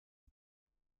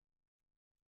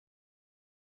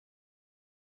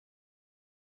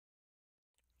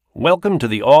Welcome to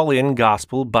the All-In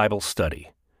Gospel Bible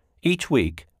Study. Each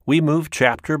week, we move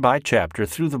chapter by chapter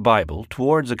through the Bible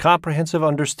towards a comprehensive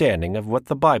understanding of what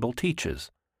the Bible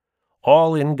teaches.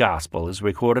 All-In Gospel is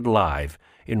recorded live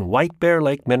in White Bear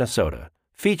Lake, Minnesota,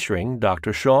 featuring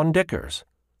Dr. Sean Dickers.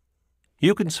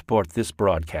 You can support this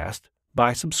broadcast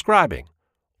by subscribing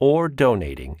or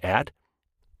donating at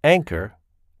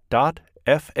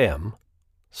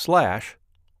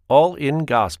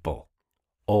anchor.fm/allingospel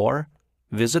or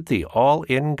visit the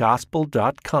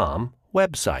allingospel.com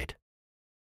website.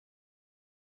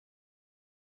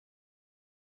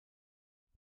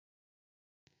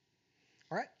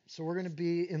 All right, so we're going to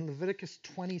be in Leviticus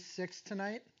 26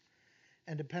 tonight,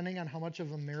 and depending on how much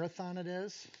of a marathon it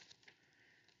is,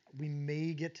 we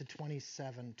may get to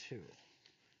 27 too,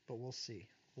 but we'll see.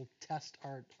 We'll test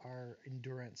our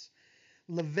endurance.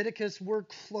 Leviticus, we're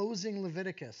closing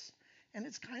Leviticus, and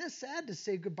it's kind of sad to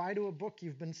say goodbye to a book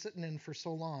you've been sitting in for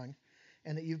so long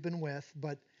and that you've been with,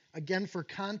 but again, for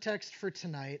context for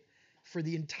tonight, for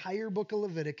the entire book of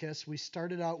Leviticus, we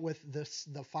started out with the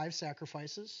 5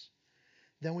 sacrifices.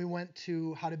 Then we went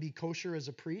to how to be kosher as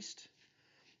a priest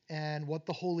and what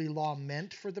the holy law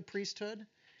meant for the priesthood.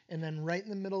 And then right in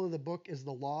the middle of the book is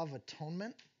the law of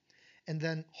atonement, and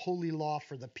then holy law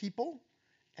for the people,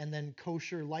 and then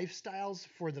kosher lifestyles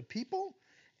for the people,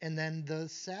 and then the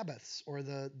Sabbaths or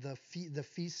the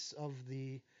feasts of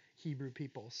the Hebrew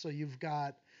people. So you've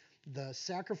got the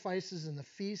sacrifices and the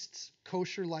feasts,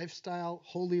 kosher lifestyle,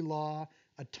 holy law,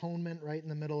 atonement right in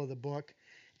the middle of the book.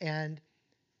 And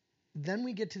then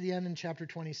we get to the end in chapter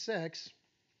 26,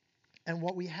 and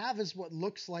what we have is what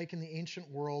looks like in the ancient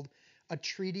world a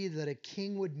treaty that a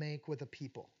king would make with a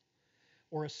people,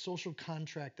 or a social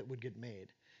contract that would get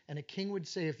made. And a king would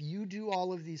say, if you do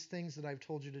all of these things that I've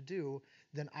told you to do,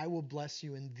 then I will bless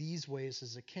you in these ways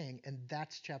as a king. And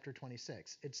that's chapter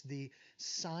 26. It's the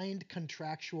signed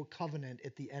contractual covenant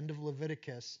at the end of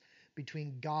Leviticus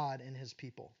between God and his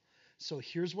people. So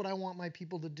here's what I want my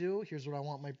people to do. Here's what I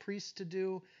want my priests to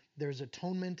do. There's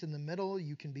atonement in the middle.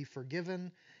 You can be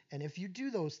forgiven. And if you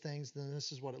do those things, then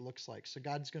this is what it looks like. So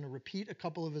God's going to repeat a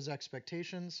couple of his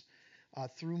expectations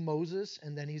through Moses,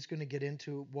 and then he's going to get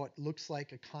into what looks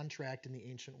like a contract in the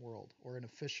ancient world, or an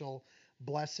official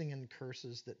blessing and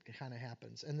curses that kind of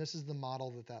happens. And this is the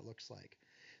model that looks like.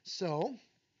 So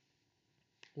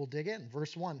we'll dig in.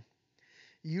 Verse 1.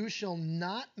 You shall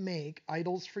not make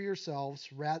idols for yourselves,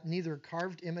 neither a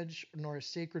carved image nor a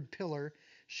sacred pillar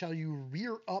shall you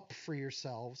rear up for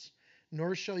yourselves,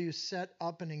 nor shall you set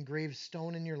up an engraved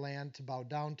stone in your land to bow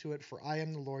down to it, for I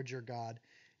am the Lord your God.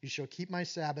 You shall keep my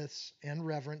Sabbaths and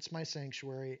reverence my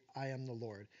sanctuary. I am the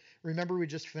Lord. Remember, we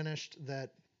just finished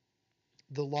that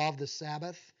the law of the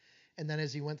Sabbath, and then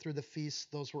as he went through the feasts,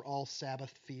 those were all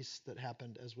Sabbath feasts that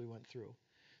happened as we went through.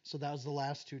 So that was the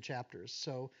last 2 chapters.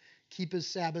 So keep his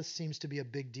Sabbath seems to be a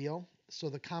big deal. So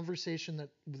the conversation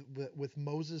that with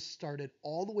Moses started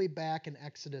all the way back in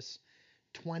Exodus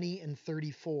 20 and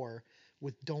 34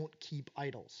 with don't keep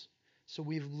idols. So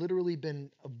we've literally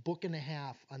been a book and a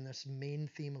half on this main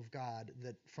theme of God,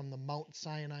 that from the Mount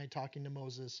Sinai talking to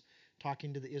Moses,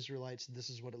 talking to the Israelites, this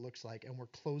is what it looks like. And we're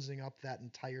closing up that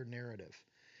entire narrative.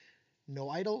 No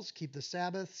idols, keep the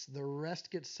Sabbaths. The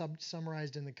rest gets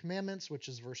summarized in the commandments, which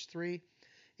is verse 3.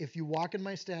 If you walk in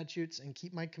my statutes and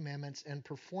keep my commandments and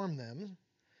perform them,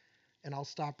 and I'll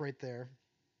stop right there,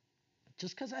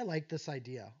 just because I like this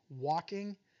idea.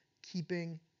 Walking,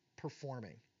 keeping,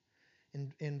 performing.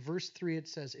 In verse 3 it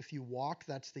says, if you walk,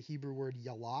 that's the Hebrew word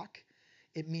yalak.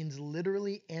 It means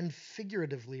literally and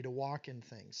figuratively to walk in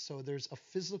things. So there's a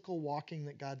physical walking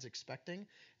that God's expecting,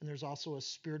 and there's also a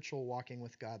spiritual walking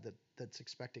with God that's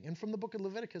expecting. And from the book of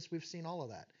Leviticus, we've seen all of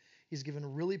that. He's given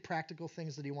really practical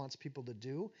things that he wants people to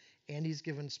do, and he's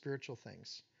given spiritual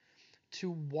things.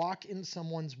 To walk in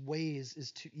someone's ways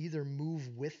is to either move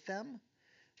with them,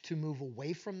 to move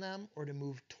away from them, or to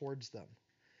move towards them.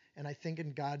 And I think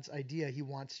in God's idea, he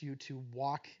wants you to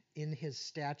walk in his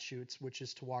statutes, which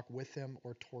is to walk with him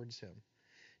or towards him.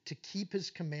 To keep his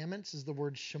commandments is the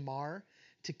word shamar.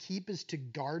 To keep is to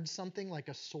guard something like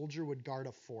a soldier would guard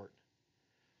a fort.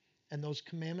 And those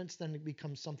commandments then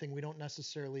become something we don't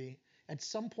necessarily, at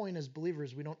some point as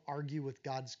believers, we don't argue with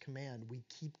God's command. We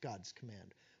keep God's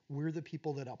command. We're the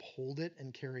people that uphold it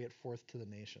and carry it forth to the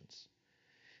nations.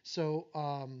 So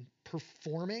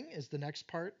performing is the next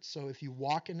part. So if you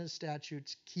walk in his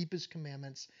statutes, keep his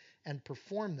commandments, and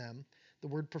perform them, the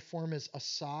word perform is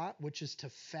asa, which is to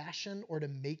fashion or to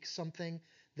make something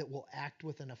that will act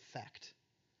with an effect.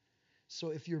 So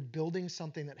if you're building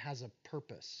something that has a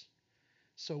purpose.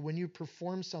 So when you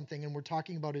perform something, and we're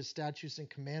talking about his statutes and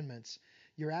commandments,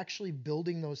 You're actually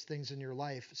building those things in your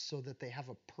life so that they have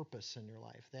a purpose in your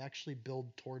life. They actually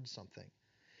build towards something.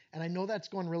 And I know that's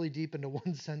going really deep into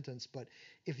one sentence, but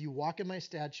if you walk in my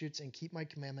statutes and keep my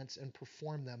commandments and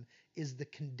perform them is the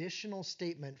conditional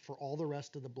statement for all the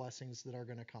rest of the blessings that are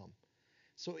going to come.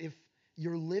 So if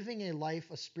you're living a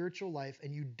life, a spiritual life,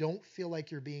 and you don't feel like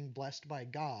you're being blessed by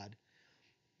God,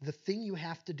 the thing you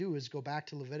have to do is go back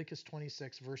to Leviticus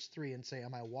 26, verse 3, and say,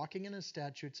 am I walking in his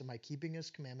statutes? Am I keeping his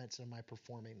commandments? Am I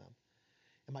performing them?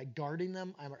 Am I guarding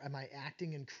them? Am I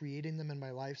acting and creating them in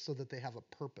my life so that they have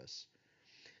a purpose?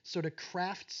 So to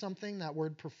craft something, that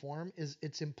word perform,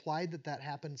 it's implied that that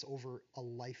happens over a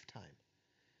lifetime.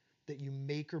 That you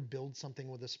make or build something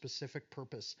with a specific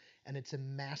purpose, and it's a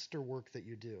masterwork that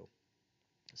you do.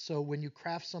 So when you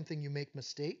craft something, you make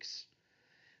mistakes,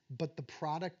 but the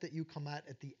product that you come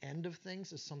at the end of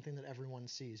things is something that everyone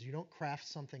sees. You don't craft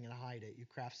something and hide it. You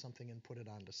craft something and put it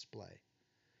on display.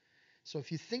 So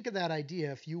if you think of that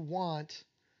idea, if you want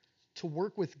to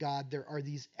work with God, there are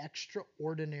these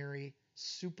extraordinary,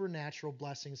 supernatural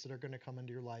blessings that are going to come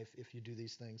into your life if you do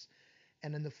these things.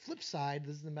 And on the flip side,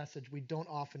 this is the message we don't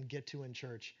often get to in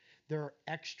church. There are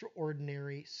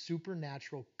extraordinary,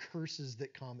 supernatural curses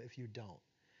that come if you don't.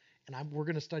 And we're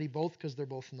going to study both because they're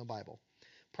both in the Bible.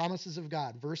 Promises of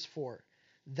God, verse 4.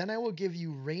 Then I will give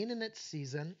you rain in its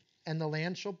season, and the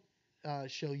land shall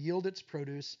yield its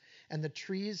produce, and the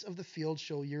trees of the field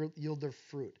shall yield their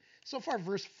fruit. So far,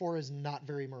 verse 4 is not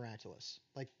very miraculous.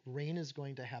 Like, rain is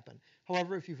going to happen.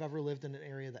 However, if you've ever lived in an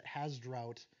area that has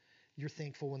drought, you're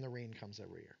thankful when the rain comes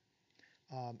every year.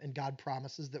 And God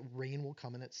promises that rain will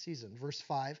come in its season. Verse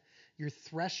 5, your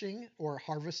threshing or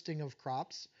harvesting of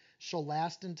crops shall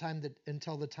last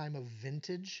until the time of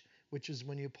vintage, which is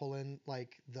when you pull in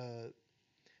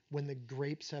when the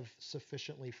grapes have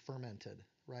sufficiently fermented,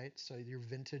 right? So your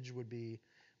vintage would be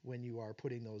when you are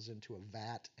putting those into a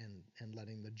vat and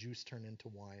letting the juice turn into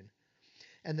wine.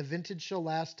 And the vintage shall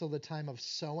last till the time of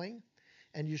sowing,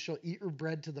 and you shall eat your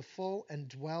bread to the full and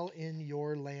dwell in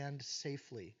your land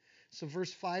safely. So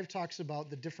verse 5 talks about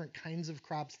the different kinds of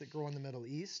crops that grow in the Middle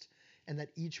East, and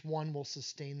that each one will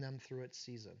sustain them through its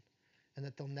season, and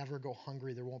that they'll never go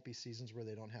hungry. There won't be seasons where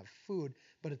they don't have food.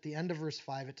 But at the end of verse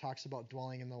 5, it talks about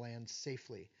dwelling in the land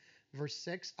safely. Verse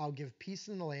 6, I'll give peace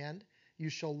in the land. You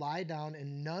shall lie down,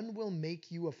 and none will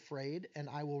make you afraid, and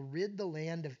I will rid the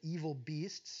land of evil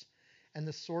beasts, and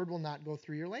the sword will not go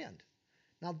through your land.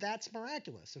 Now that's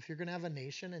miraculous. If you're going to have a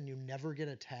nation and you never get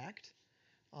attacked,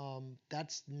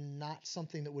 that's not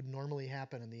something that would normally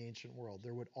happen in the ancient world.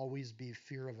 There would always be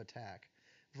fear of attack.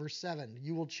 Verse 7,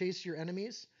 you will chase your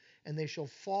enemies, and they shall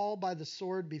fall by the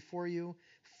sword before you.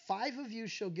 5 of you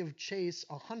shall give chase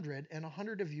 100, and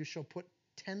 100 of you shall put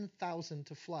 10,000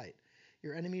 to flight.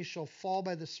 Your enemies shall fall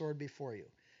by the sword before you.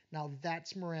 Now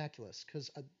that's miraculous, because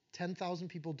 10,000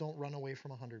 people don't run away from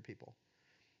 100 people.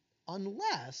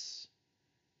 Unless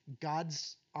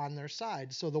God's on their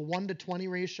side. So the 1-to-20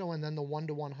 ratio and then the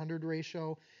 1-to-100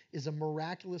 ratio is a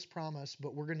miraculous promise,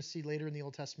 but we're going to see later in the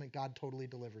Old Testament God totally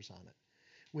delivers on it.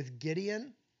 With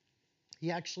Gideon,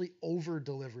 he actually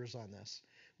over-delivers on this.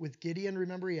 With Gideon,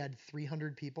 remember, he had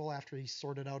 300 people after he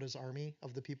sorted out his army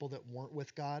of the people that weren't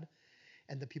with God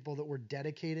and the people that were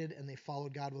dedicated and they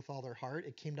followed God with all their heart.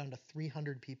 It came down to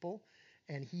 300 people,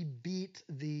 and he beat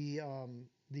the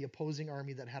opposing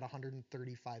army that had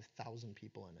 135,000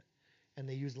 people in it. And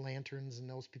they used lanterns, and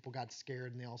those people got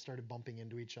scared, and they all started bumping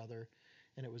into each other.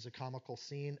 And it was a comical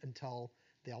scene until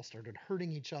they all started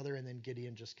hurting each other, and then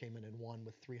Gideon just came in and won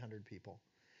with 300 people.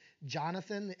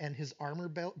 Jonathan and his armor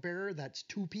bearer, that's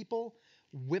 2 people,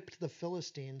 whipped the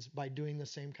Philistines by doing the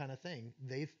same kind of thing.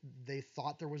 They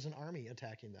thought there was an army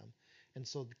attacking them. And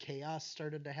so the chaos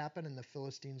started to happen, and the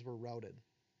Philistines were routed.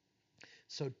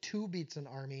 So 2 beats an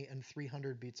army, and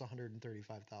 300 beats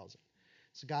 135,000.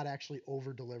 So God actually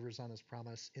over-delivers on his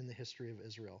promise in the history of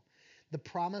Israel. The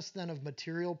promise then of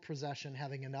material possession,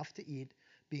 having enough to eat,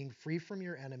 being free from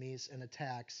your enemies and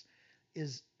attacks,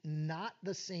 is not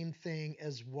the same thing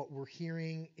as what we're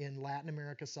hearing in Latin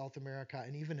America, South America,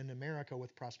 and even in America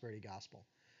with prosperity gospel.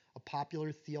 A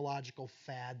popular theological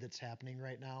fad that's happening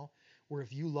right now, where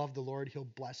if you love the Lord, he'll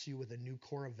bless you with a new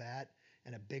Corvette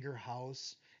and a bigger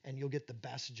house, and you'll get the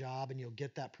best job and you'll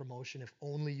get that promotion. If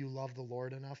only you love the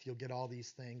Lord enough, you'll get all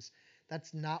these things.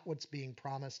 That's not what's being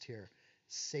promised here.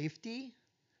 Safety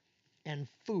and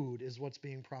food is what's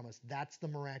being promised. That's the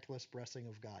miraculous blessing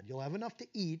of God. You'll have enough to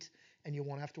eat, and you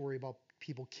won't have to worry about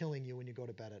people killing you when you go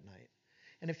to bed at night.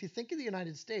 And if you think of the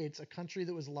United States, a country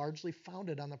that was largely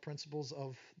founded on the principles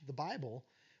of the Bible,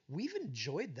 we've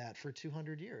enjoyed that for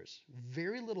 200 years.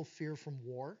 Very little fear from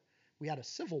war, We had a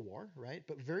civil war, right?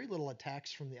 But very little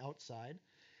attacks from the outside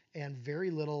and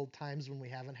very little times when we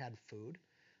haven't had food.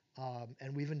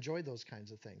 And we've enjoyed those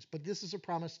kinds of things. But this is a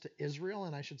promise to Israel,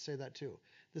 and I should say that too.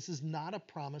 This is not a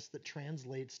promise that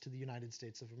translates to the United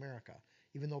States of America.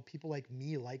 Even though people like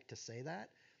me like to say that,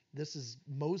 this is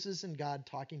Moses and God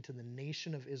talking to the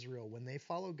nation of Israel. When they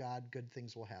follow God, good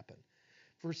things will happen.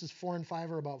 Verses 4 and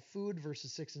 5 are about food.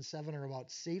 Verses 6 and 7 are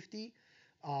about safety.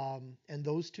 And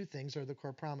those two things are the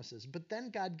core promises. But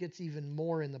then God gets even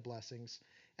more in the blessings.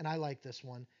 And I like this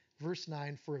one. Verse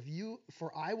 9, for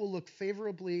I will look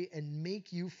favorably and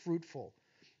make you fruitful,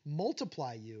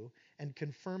 multiply you, and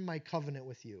confirm my covenant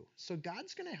with you. So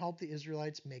God's going to help the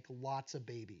Israelites make lots of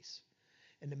babies.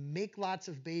 And to make lots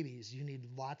of babies, you need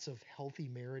lots of healthy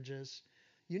marriages.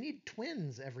 You need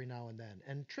twins every now and then,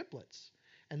 and triplets.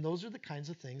 And those are the kinds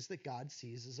of things that God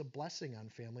sees as a blessing on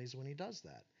families when he does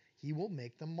that. He will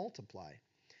make them multiply.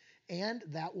 And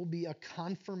that will be a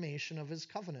confirmation of his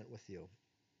covenant with you.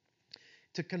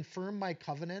 To confirm my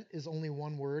covenant is only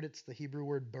one word. It's the Hebrew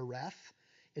word bereth.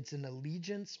 It's an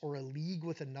allegiance or a league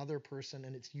with another person,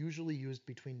 and it's usually used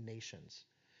between nations.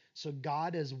 So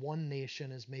God as one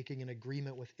nation is making an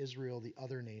agreement with Israel, the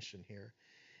other nation here.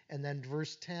 And then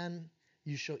verse 10,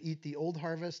 you shall eat the old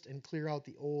harvest and clear out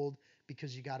the old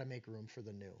because you got to make room for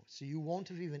the new. So you won't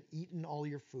have even eaten all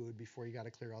your food before you got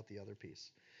to clear out the other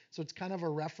piece. So it's kind of a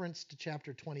reference to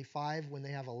chapter 25 when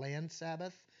they have a land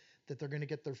Sabbath, that they're going to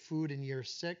get their food in year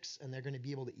 6 and they're going to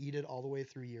be able to eat it all the way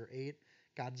through year 8.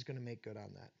 God's going to make good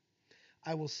on that.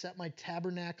 I will set my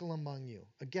tabernacle among you.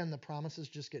 Again, the promises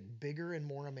just get bigger and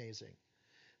more amazing.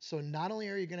 So not only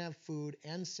are you going to have food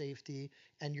and safety,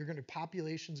 and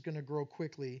population's going to grow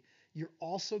quickly, you're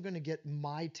also going to get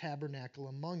my tabernacle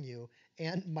among you,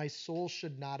 and my soul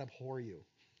should not abhor you.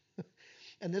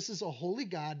 And this is a holy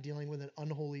God dealing with an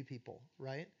unholy people,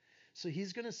 right? So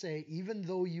he's going to say, even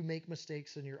though you make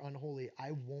mistakes and you're unholy,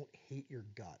 I won't hate your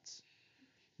guts,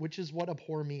 which is what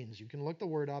abhor means. You can look the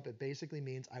word up. It basically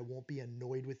means I won't be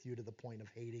annoyed with you to the point of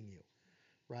hating you,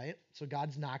 right? So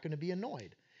God's not going to be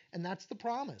annoyed. And that's the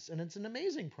promise. And it's an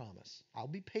amazing promise. I'll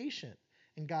be patient.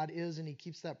 And God is, and he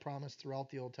keeps that promise throughout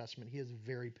the Old Testament. He is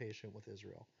very patient with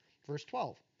Israel. Verse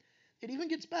 12, it even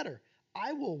gets better.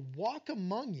 I will walk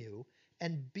among you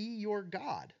and be your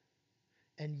God,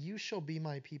 and you shall be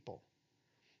my people.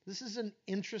 This is an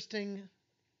interesting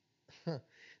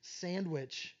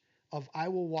sandwich of I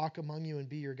will walk among you and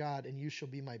be your God, and you shall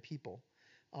be my people.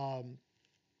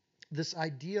 This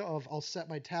idea of I'll set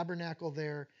my tabernacle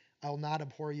there, I'll not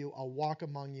abhor you, I'll walk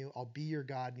among you, I'll be your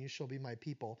God, and you shall be my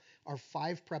people, are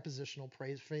 5 prepositional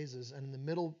phrases, and in the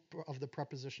middle of the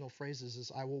prepositional phrases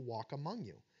is I will walk among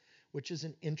you, which is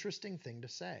an interesting thing to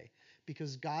say,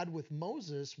 because God with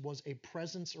Moses was a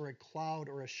presence or a cloud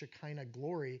or a Shekinah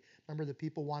glory. Remember, the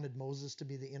people wanted Moses to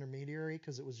be the intermediary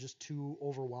because it was just too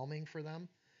overwhelming for them.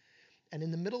 And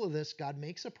in the middle of this, God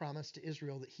makes a promise to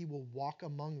Israel that he will walk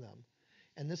among them.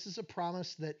 And this is a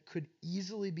promise that could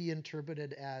easily be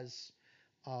interpreted as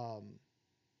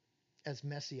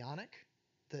messianic,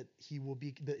 that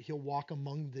he'll walk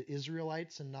among the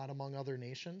Israelites and not among other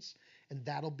nations, and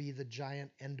that'll be the giant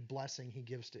end blessing he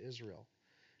gives to Israel,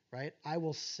 right? I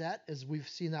will set, as we've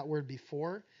seen that word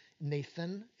before,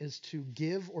 Nathan is to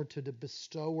give or to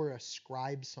bestow or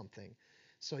ascribe something.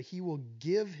 So he will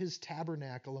give his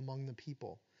tabernacle among the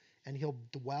people, and he'll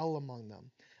dwell among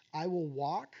them. I will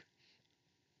walk.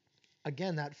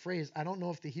 Again, that phrase, I don't know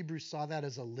if the Hebrews saw that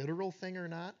as a literal thing or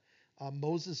not.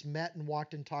 Moses met and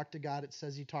walked and talked to God. It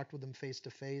says he talked with him face to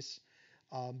face,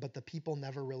 but the people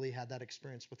never really had that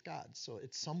experience with God. So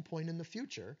at some point in the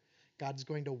future, God's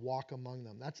going to walk among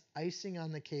them. That's icing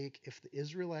on the cake. If the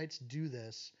Israelites do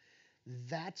this,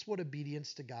 that's what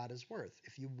obedience to God is worth.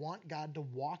 If you want God to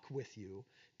walk with you,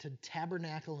 to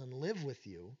tabernacle and live with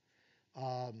you,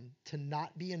 to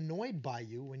not be annoyed by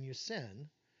you when you sin,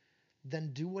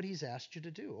 then do what he's asked you to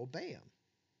do. Obey him.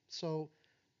 So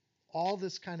all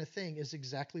this kind of thing is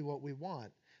exactly what we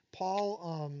want.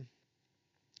 Paul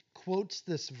quotes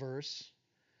this verse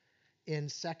in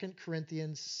 2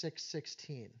 Corinthians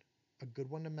 6:16, a good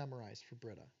one to memorize for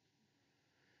Britta.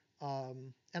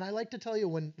 And I like to tell you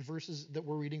when verses that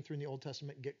we're reading through in the Old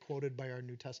Testament get quoted by our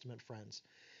New Testament friends.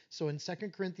 So in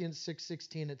 2 Corinthians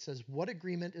 6:16, it says, what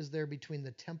agreement is there between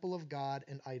the temple of God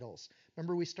and idols?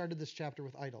 Remember, we started this chapter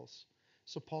with idols.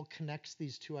 So Paul connects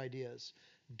these two ideas.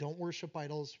 Don't worship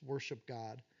idols, worship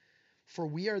God. For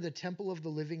we are the temple of the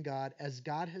living God. As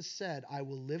God has said, I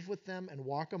will live with them and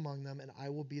walk among them, and I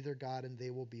will be their God, and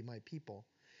they will be my people.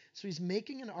 So he's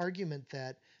making an argument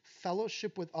that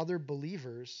fellowship with other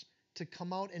believers, to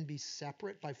come out and be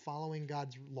separate by following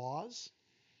God's laws,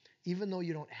 Even though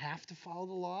you don't have to follow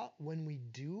the law, when we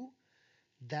do,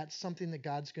 that's something that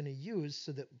God's going to use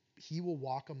so that he will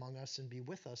walk among us and be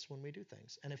with us when we do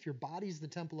things. And if your body's the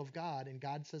temple of God and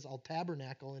God says, I'll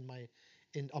tabernacle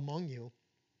in among you,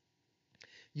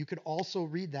 you could also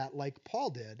read that like Paul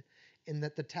did, in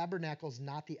that the tabernacle is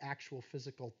not the actual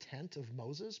physical tent of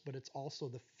Moses, but it's also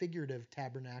the figurative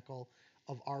tabernacle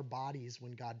of our bodies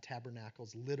when God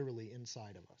tabernacles literally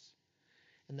inside of us.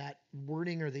 And that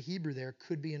wording or the Hebrew there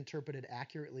could be interpreted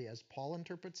accurately as Paul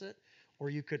interprets it, or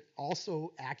you could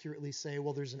also accurately say,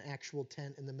 well, there's an actual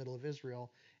tent in the middle of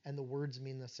Israel, and the words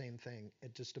mean the same thing.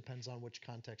 It just depends on which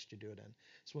context you do it in.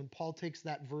 So when Paul takes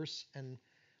that verse and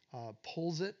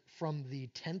pulls it from the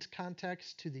tent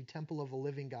context to the temple of a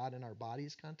living God in our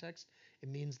bodies context, it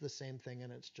means the same thing,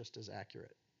 and it's just as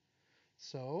accurate.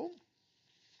 So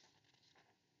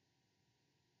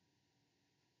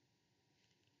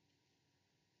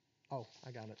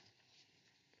I got it.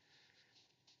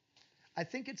 I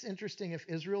think it's interesting if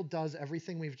Israel does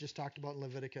everything we've just talked about in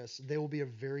Leviticus, they will be a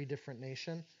very different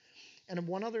nation. And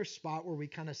one other spot where we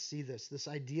kind of see this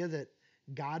idea that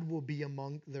God will be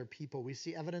among their people. We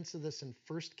see evidence of this in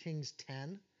 1 Kings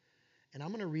 10. And I'm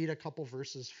going to read a couple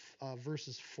verses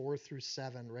 4 through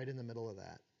 7, right in the middle of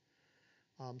that.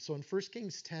 So in 1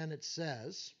 Kings 10, it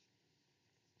says,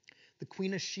 the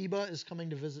Queen of Sheba is coming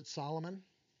to visit Solomon.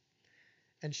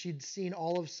 And she'd seen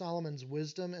all of Solomon's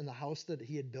wisdom in the house that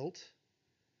he had built,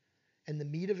 and the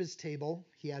meat of his table,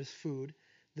 he has food,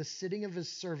 the sitting of his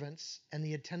servants, and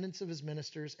the attendance of his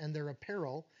ministers, and their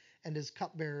apparel, and his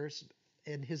cupbearers,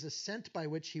 and his ascent by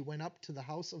which he went up to the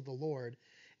house of the Lord,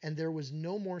 and there was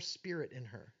no more spirit in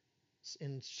her,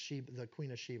 in Sheba, the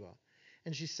Queen of Sheba.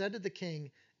 And she said to the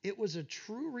king, it was a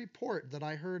true report that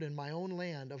I heard in my own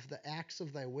land of the acts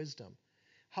of thy wisdom.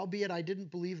 Howbeit I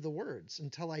didn't believe the words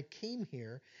until I came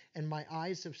here, and my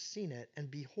eyes have seen it,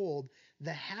 and behold,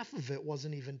 the half of it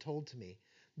wasn't even told to me.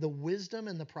 The wisdom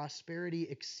and the prosperity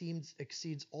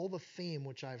exceeds all the fame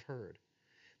which I've heard.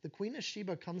 The Queen of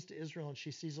Sheba comes to Israel, and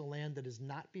she sees a land that is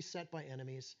not beset by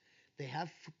enemies. They have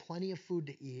plenty of food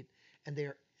to eat, and they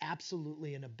are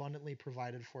absolutely and abundantly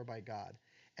provided for by God.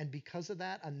 And because of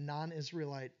that, a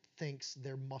non-Israelite thinks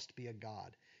there must be a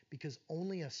God, because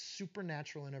only a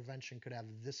supernatural intervention could have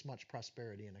this much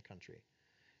prosperity in a country.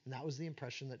 And that was the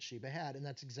impression that Sheba had, and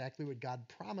that's exactly what God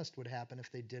promised would happen if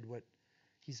they did what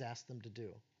he's asked them to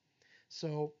do.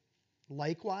 So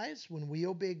likewise, when we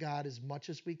obey God as much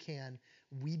as we can,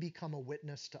 we become a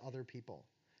witness to other people.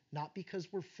 Not because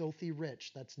we're filthy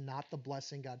rich, that's not the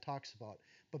blessing God talks about,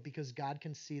 but because God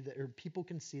can see that, or people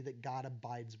can see that God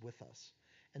abides with us.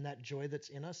 And that joy that's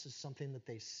in us is something that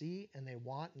they see and they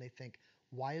want, and they think,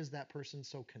 why is that person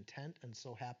so content and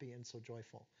so happy and so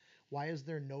joyful? Why is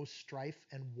there no strife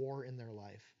and war in their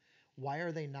life? Why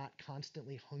are they not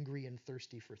constantly hungry and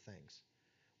thirsty for things?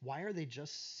 Why are they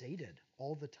just sated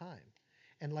all the time?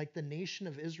 And like the nation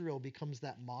of Israel becomes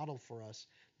that model for us,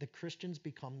 the Christians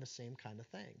become the same kind of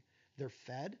thing. They're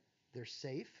fed, they're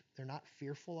safe, they're not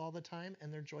fearful all the time,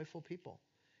 and they're joyful people.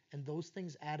 And those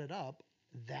things added up,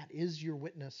 that is your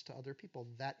witness to other people.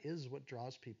 That is what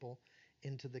draws people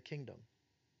into the kingdom.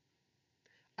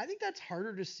 I think that's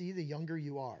harder to see the younger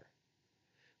you are.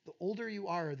 The older you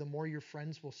are, the more your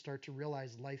friends will start to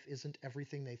realize life isn't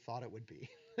everything they thought it would be.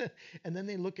 And then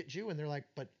they look at you and they're like,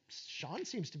 but Sean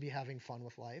seems to be having fun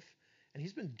with life, and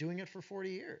he's been doing it for 40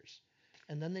 years.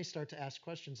 And then they start to ask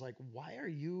questions like, why are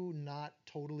you not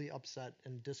totally upset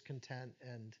and discontent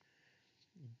and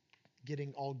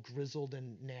getting all grizzled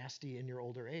and nasty in your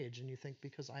older age? And you think,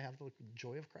 because I have the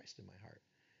joy of Christ in my heart.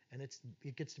 And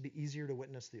it gets to be easier to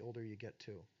witness the older you get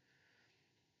too.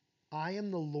 I am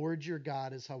the Lord your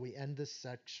God is how we end this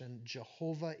section.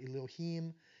 Jehovah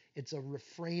Elohim. It's a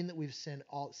refrain that we've seen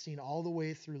all the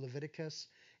way through Leviticus.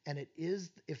 And it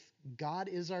is, if God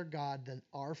is our God, then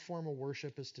our form of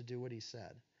worship is to do what he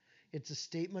said. It's a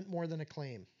statement more than a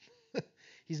claim.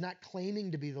 He's not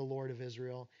claiming to be the Lord of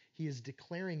Israel. He is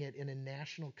declaring it in a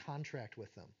national contract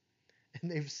with them. And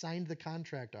they've signed the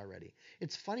contract already.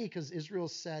 It's funny because Israel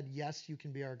said, yes, you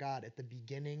can be our God at the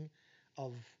beginning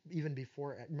of, even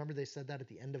before, remember they said that at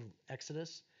the end of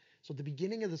Exodus? So at the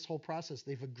beginning of this whole process,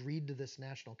 they've agreed to this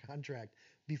national contract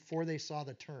before they saw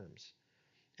the terms.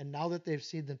 And now that they've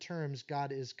seen the terms,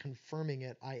 God is confirming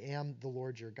it. I am the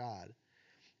Lord your God.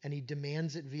 And he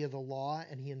demands it via the law,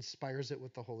 and he inspires it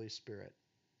with the Holy Spirit.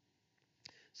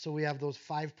 So we have those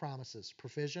 5 promises: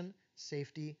 provision,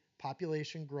 safety,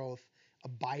 population growth,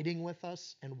 abiding with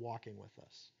us, and walking with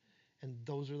us. And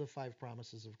those are the 5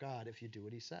 promises of God if you do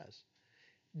what he says.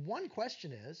 One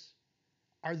question is,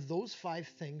 are those 5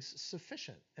 things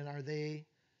sufficient? And are they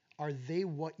Are they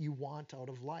what you want out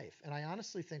of life? And I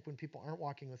honestly think when people aren't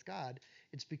walking with God,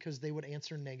 it's because they would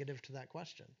answer negative to that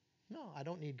question. No, I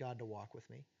don't need God to walk with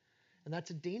me. And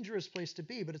that's a dangerous place to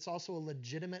be, but it's also a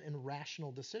legitimate and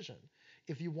rational decision.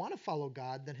 If you want to follow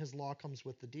God, then his law comes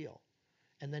with the deal.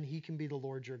 And then he can be the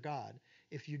Lord your God.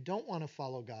 If you don't want to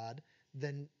follow God,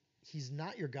 then he's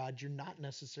not your God. You're not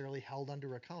necessarily held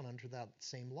under account under that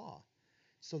same law.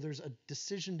 So there's a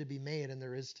decision to be made, and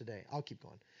there is today. I'll keep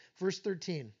going. Verse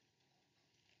 13.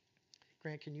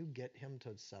 Grant, can you get him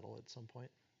to settle at some point?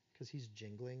 Because he's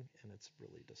jingling, and it's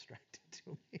really distracting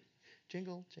to me.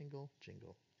 Jingle, jingle,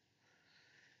 jingle.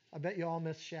 I bet you all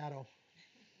miss Shadow.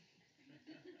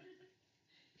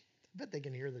 I bet they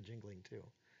can hear the jingling too.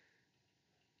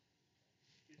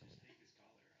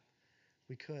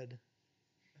 We could.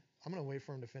 I'm going to wait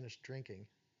for him to finish drinking.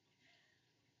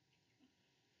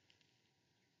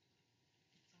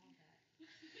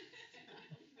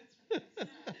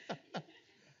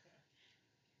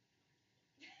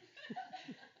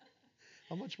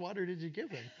 How much water did you give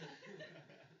him?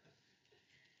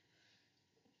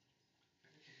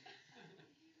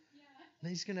 Now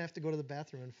he's going to have to go to the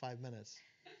bathroom in 5 minutes.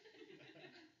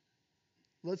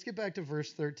 Let's get back to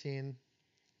verse 13.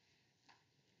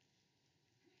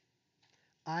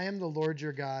 I am the Lord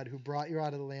your God who brought you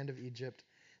out of the land of Egypt,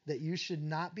 that you should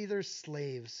not be their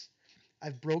slaves.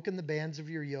 I've broken the bands of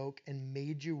your yoke and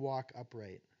made you walk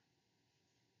upright.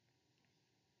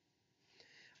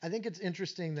 I think it's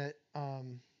interesting that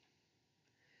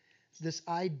this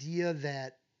idea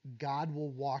that God will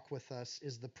walk with us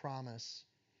is the promise.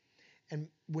 And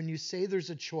when you say there's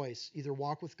a choice, either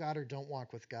walk with God or don't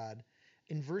walk with God,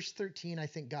 in verse 13, I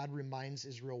think God reminds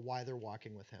Israel why they're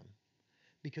walking with him.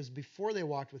 Because before they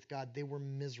walked with God, they were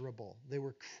miserable. They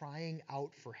were crying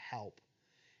out for help.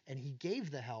 And he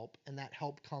gave the help, and that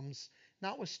help comes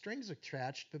not with strings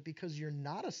attached, but because you're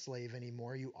not a slave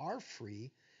anymore, you are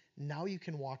free. Now you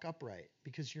can walk upright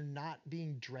because you're not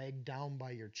being dragged down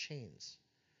by your chains.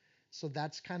 So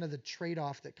that's kind of the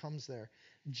trade-off that comes there.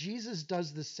 Jesus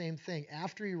does the same thing.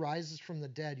 After he rises from the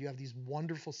dead, you have these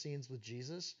wonderful scenes with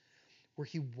Jesus where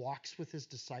he walks with his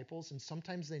disciples, and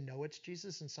sometimes they know it's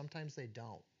Jesus and sometimes they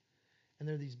don't. And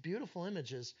there are these beautiful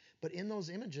images, but in those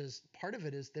images, part of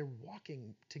it is they're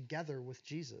walking together with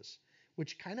Jesus,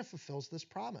 which kind of fulfills this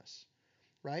promise,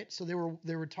 right? So they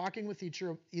were talking with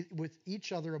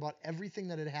each other about everything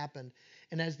that had happened,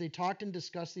 and as they talked and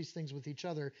discussed these things with each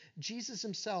other, Jesus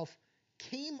himself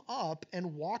came up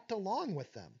and walked along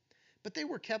with them, but they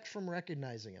were kept from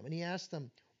recognizing him. And he asked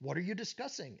them, "What are you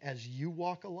discussing as you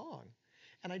walk along?"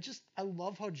 And I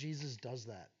love how Jesus does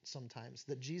that sometimes,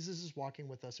 that Jesus is walking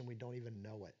with us and we don't even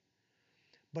know it.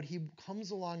 But he comes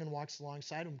along and walks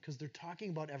alongside them because they're talking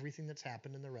about everything that's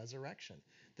happened in the resurrection,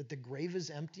 that the grave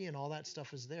is empty and all that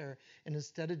stuff is there. And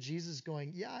instead of Jesus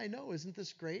going, "Yeah, I know, isn't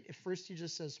this great?" At first he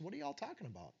just says, "What are y'all talking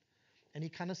about?" And he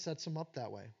kind of sets them up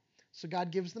that way. So God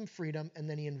gives them freedom, and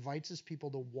then he invites his people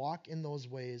to walk in those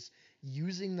ways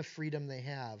using the freedom they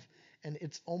have. And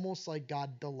it's almost like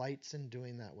God delights in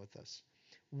doing that with us.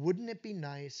 Wouldn't it be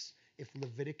nice if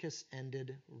Leviticus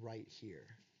ended right here?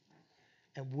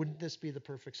 And wouldn't this be the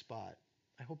perfect spot?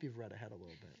 I hope you've read ahead a little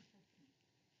bit.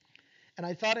 And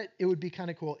I thought it would be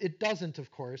kind of cool. It doesn't,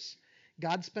 of course.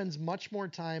 God spends much more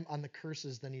time on the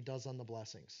curses than he does on the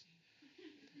blessings.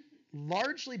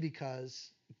 Largely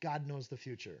because God knows the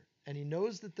future. And he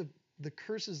knows that the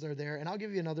curses are there. And I'll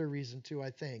give you another reason too,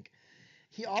 I think.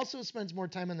 He also spends more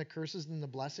time on the curses than the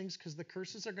blessings because the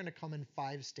curses are going to come in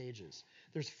 5 stages.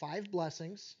 There's 5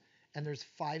 blessings and there's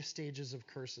 5 stages of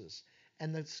curses.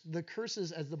 And the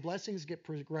curses, as the blessings get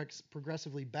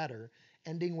progressively better,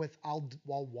 ending with I'll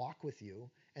walk with you,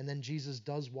 and then Jesus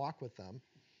does walk with them,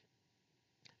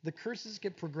 the curses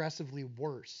get progressively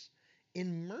worse.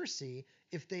 In mercy,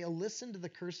 if they listen to the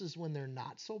curses when they're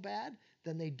not so bad,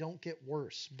 then they don't get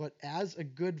worse. But as a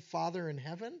good Father in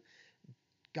heaven,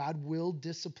 God will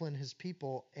discipline his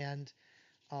people. And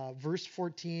verse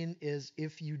 14 is,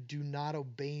 if you do not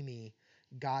obey me,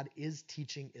 God is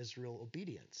teaching Israel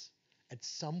obedience. At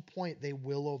some point, they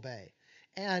will obey.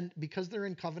 And because they're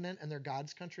in covenant and they're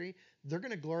God's country, they're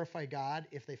going to glorify God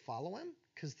if they follow him,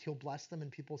 because he'll bless them and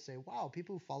people say, wow,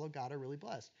 people who follow God are really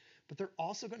blessed. But they're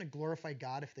also going to glorify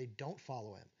God if they don't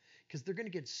follow him, because they're going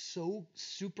to get so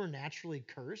supernaturally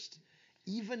cursed.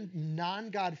 Even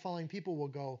non-God following people will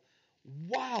go,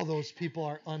 wow, those people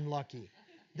are unlucky.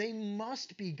 They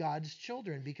must be God's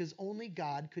children because only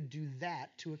God could do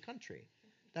that to a country.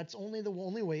 That's the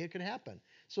only way it could happen.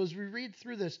 So as we read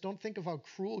through this, don't think of how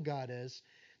cruel God is.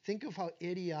 Think of how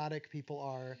idiotic people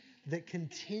are that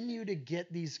continue to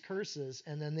get these curses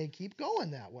and then they keep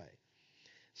going that way.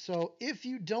 So if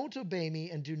you don't obey me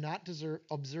and do not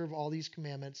observe all these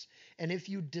commandments, and if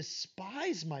you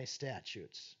despise my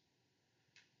statutes,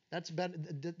 that's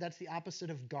the opposite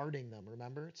of guarding them,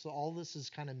 remember? So all this is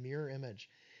kind of mirror image.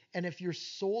 And if your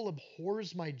soul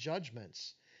abhors my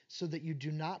judgments, so that you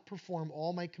do not perform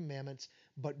all my commandments,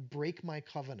 but break my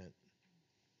covenant.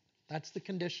 That's the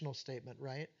conditional statement,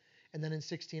 right? And then in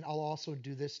 16, I'll also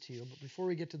do this to you. But before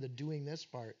we get to the doing this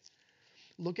part,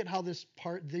 look at how this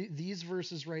part, these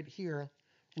verses right here,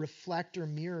 reflect or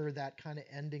mirror that kind of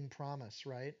ending promise,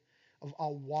 right? Of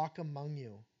I'll walk among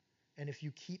you, and if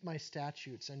you keep my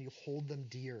statutes and you hold them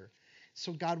dear.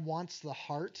 So God wants the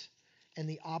heart, and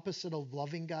the opposite of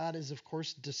loving God is, of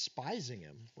course, despising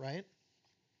him, right?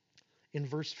 In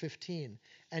verse 15,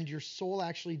 and your soul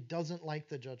actually doesn't like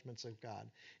the judgments of God.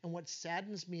 And what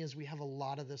saddens me is we have a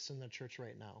lot of this in the church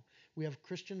right now. We have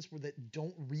Christians that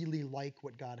don't really like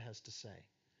what God has to say.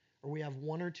 Or we have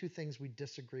one or two things we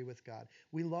disagree with God.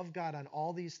 We love God on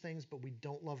all these things, but we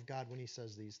don't love God when he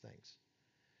says these things.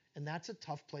 And that's a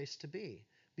tough place to be,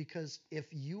 because if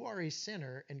you are a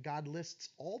sinner and God lists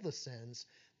all the sins,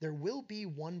 there will be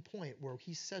one point where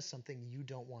he says something you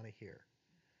don't want to hear.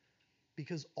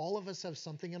 Because all of us have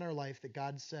something in our life that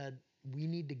God said we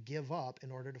need to give up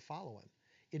in order to follow him.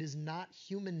 It is not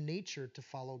human nature to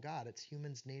follow God. It's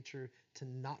human's nature to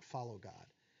not follow God.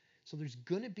 So there's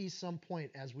going to be some point,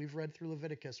 as we've read through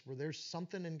Leviticus, where there's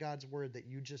something in God's word that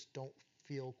you just don't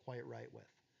feel quite right with.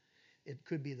 It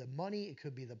could be the money, it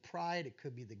could be the pride, it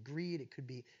could be the greed, it could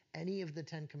be any of the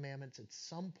 10 commandments. At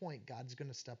some point, God's going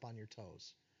to step on your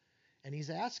toes. And he's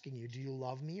asking you, do you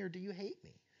love me or do you hate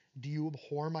me? Do you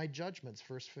abhor my judgments?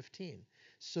 Verse 15.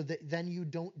 So that then you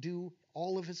don't do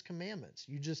all of his commandments.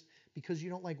 You just, because you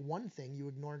don't like one thing, you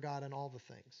ignore God on all the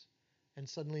things. And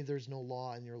suddenly there's no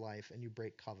law in your life and you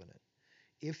break covenant.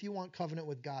 If you want covenant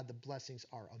with God, the blessings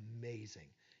are amazing.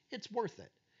 It's worth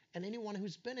it. And anyone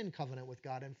who's been in covenant with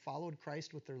God and followed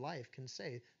Christ with their life can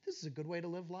say, this is a good way to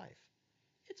live life.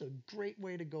 It's a great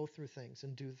way to go through things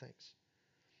and do things.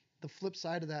 The flip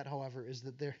side of that, however, is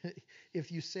that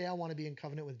if you say, I want to be in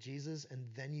covenant with Jesus, and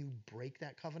then you break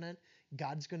that covenant,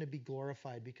 God's going to be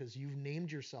glorified because you've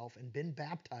named yourself and been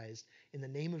baptized in the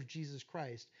name of Jesus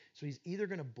Christ. So he's either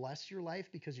going to bless your life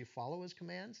because you follow his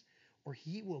commands, or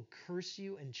he will curse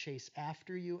you and chase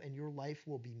after you, and your life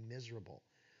will be miserable.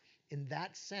 In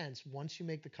that sense, once you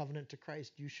make the covenant to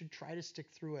Christ, you should try to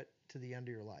stick through it to the end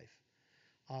of your life.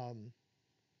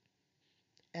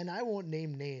 And I won't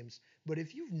name names, but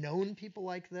if you've known people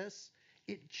like this,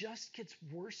 it just gets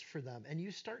worse for them. And you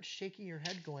start shaking your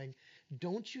head going,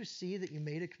 don't you see that you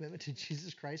made a commitment to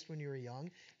Jesus Christ when you were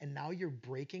young, and now you're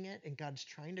breaking it, and God's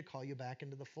trying to call you back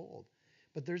into the fold?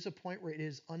 But there's a point where it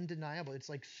is undeniable. It's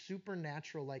like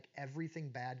supernatural, like everything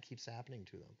bad keeps happening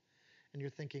to them. And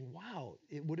you're thinking, wow,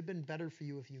 it would have been better for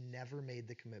you if you never made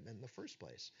the commitment in the first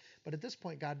place. But at this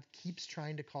point, God keeps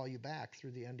trying to call you back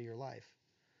through the end of your life.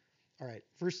 All right,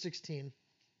 verse 16.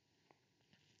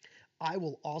 I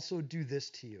will also do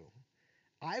this to you.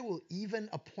 I will even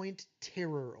appoint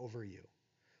terror over you,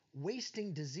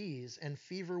 wasting disease and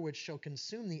fever which shall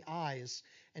consume the eyes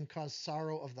and cause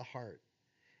sorrow of the heart.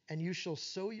 And you shall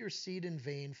sow your seed in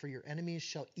vain, for your enemies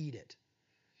shall eat it.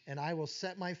 And I will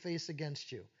set my face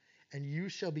against you, and you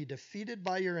shall be defeated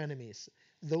by your enemies.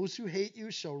 Those who hate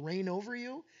you shall reign over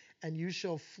you, and you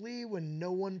shall flee when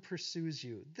no one pursues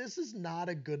you. This is not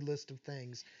a good list of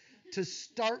things to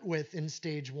start with in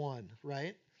stage one,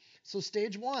 right? So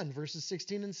stage one, verses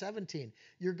 16 and 17,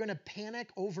 you're going to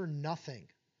panic over nothing,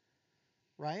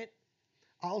 right?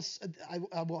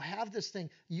 I will have this thing.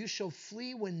 You shall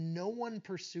flee when no one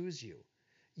pursues you.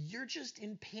 You're just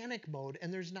in panic mode,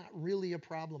 and there's not really a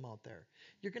problem out there.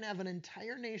 You're going to have an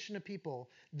entire nation of people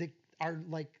that are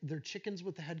like they're chickens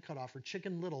with the head cut off, or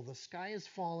Chicken Little. The sky is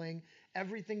falling,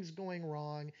 everything's going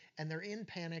wrong, and they're in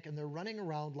panic, and they're running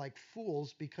around like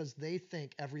fools because they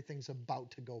think everything's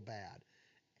about to go bad,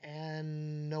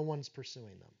 and no one's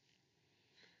pursuing them.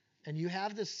 And you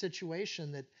have this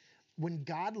situation that when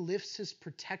God lifts his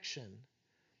protection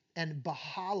and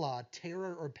bahala,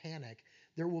 terror or panic,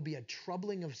 there will be a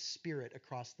troubling of spirit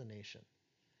across the nation.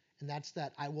 And that's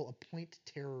that I will appoint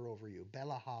terror over you.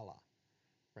 Belahala.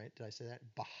 Right? Did I say that?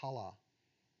 Bahala.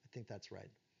 I think that's right.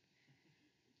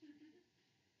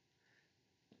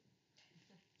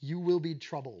 You will be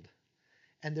troubled.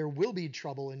 And there will be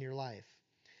trouble in your life.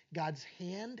 God's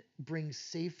hand brings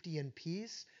safety and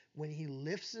peace. When he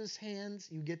lifts his hands,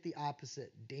 you get the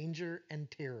opposite, danger and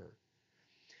terror.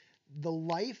 The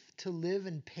life to live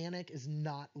in panic is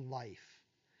not life.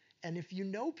 And if you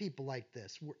know people like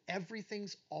this, where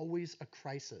everything's always a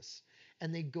crisis,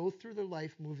 And they go through their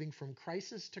life moving from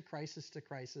crisis to crisis to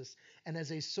crisis. And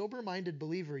as a sober-minded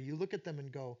believer, you look at them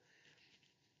and go,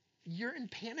 you're in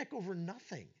panic over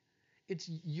nothing. It's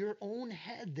your own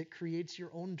head that creates your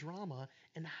own drama.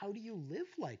 And how do you live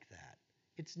like that?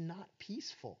 It's not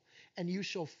peaceful. And you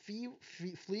shall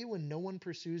flee when no one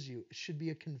pursues you. It should be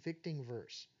a convicting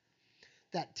verse.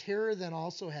 That terror then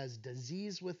also has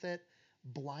disease with it,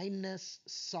 blindness,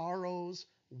 sorrows,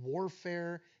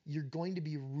 warfare. You're going to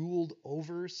be ruled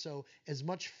over. So as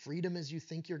much freedom as you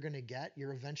think you're going to get,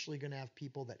 you're eventually going to have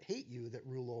people that hate you that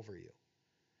rule over you.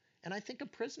 And I think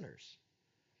of prisoners.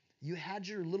 You had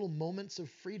your little moments of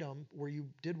freedom where you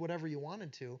did whatever you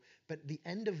wanted to, but the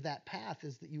end of that path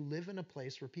is that you live in a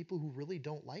place where people who really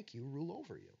don't like you rule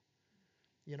over you.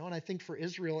 You know, and I think for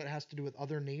Israel, it has to do with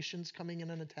other nations coming in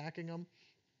and attacking them.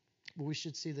 But we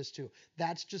should see this too.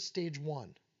 That's just stage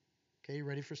one. Okay, you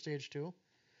ready for stage two?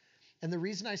 And the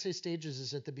reason I say stages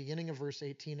is at the beginning of verse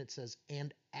 18, it says,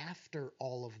 and after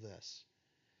all of this.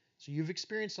 So you've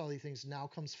experienced all these things. Now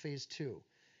comes phase two.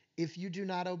 If you do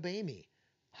not obey me,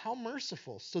 how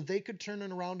merciful. So they could turn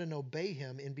around and obey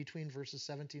him in between verses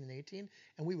 17 and 18,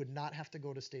 and we would not have to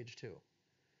go to stage two,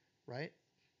 right?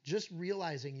 Just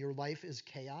realizing your life is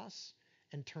chaos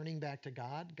and turning back to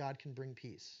God, God can bring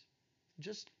peace.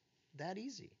 Just that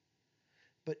easy.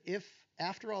 But if,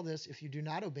 after all this, if you do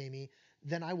not obey me,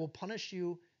 then I will punish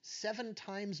you 7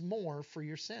 times more for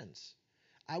your sins.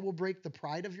 I will break the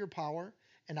pride of your power,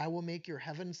 and I will make your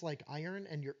heavens like iron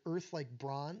and your earth like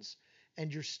bronze,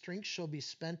 and your strength shall be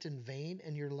spent in vain,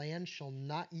 and your land shall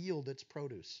not yield its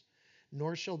produce,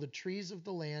 nor shall the trees of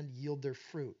the land yield their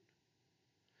fruit.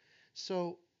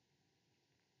 So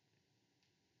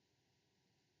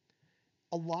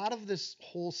a lot of this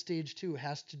whole stage two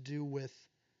has to do with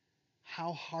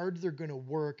how hard they're going to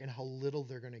work and how little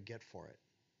they're going to get for it.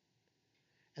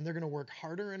 And they're going to work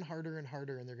harder and harder and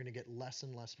harder, and they're going to get less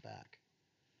and less back.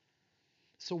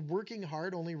 So working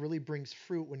hard only really brings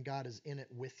fruit when God is in it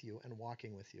with you and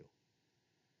walking with you.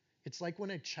 It's like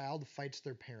when a child fights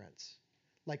their parents,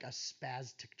 like a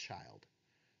spastic child,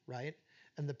 right?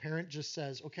 And the parent just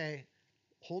says, okay,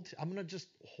 I'm going to just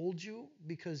hold you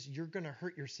because you're going to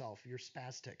hurt yourself. You're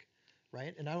spastic,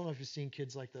 right? And I don't know if you've seen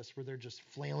kids like this where they're just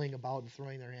flailing about and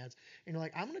throwing their hands. And you're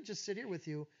like, I'm going to just sit here with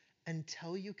you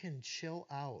until you can chill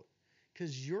out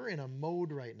because you're in a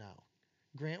mode right now.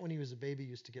 Grant, when he was a baby,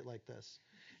 used to get like this.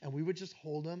 And we would just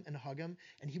hold him and hug him,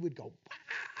 and he would go,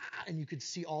 "Wah!" And you could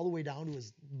see all the way down to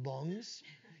his lungs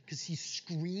because he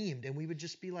screamed. And we would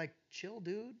just be like, chill,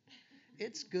 dude.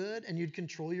 It's good. And you'd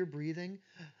control your breathing.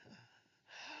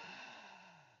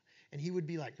 And he would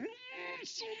be like, I'm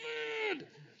so mad.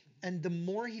 And the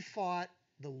more he fought,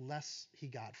 the less he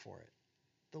got for it.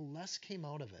 The less came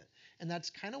out of it. And that's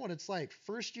kind of what it's like.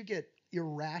 First, you get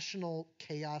irrational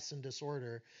chaos and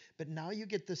disorder, but now you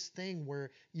get this thing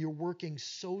where you're working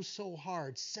so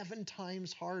hard, 7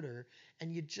 times harder,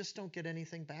 and you just don't get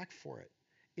anything back for it.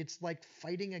 It's like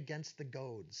fighting against the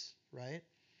goads, right?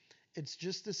 It's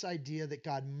just this idea that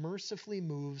God mercifully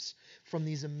moves from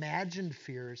these imagined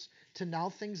fears to now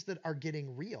things that are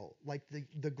getting real, like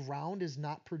the ground is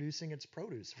not producing its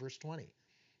produce, verse 20.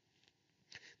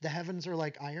 The heavens are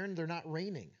like iron, they're not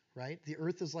raining, right? The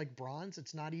earth is like bronze,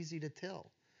 it's not easy to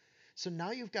till. So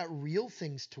now you've got real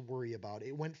things to worry about.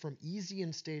 It went from easy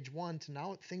in stage 1 to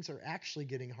now things are actually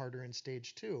getting harder in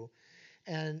stage 2.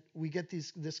 And we get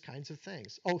this kinds of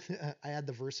things. Oh, I had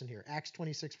the verse in here. Acts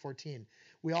 26:14.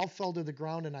 We all fell to the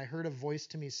ground, and I heard a voice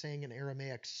to me saying in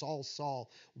Aramaic, Saul,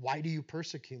 Saul, why do you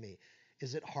persecute me?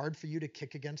 Is it hard for you to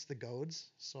kick against the goads?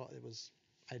 So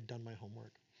I had done my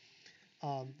homework.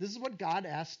 This is what God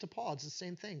asks to Paul. It's the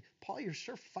same thing. Paul, you're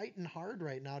sure fighting hard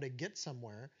right now to get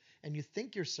somewhere, and you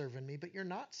think you're serving me, but you're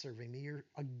not serving me. You're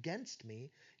against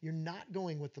me. You're not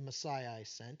going with the Messiah I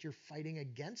sent. You're fighting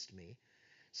against me.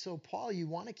 So, Paul, you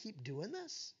want to keep doing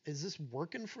this? Is this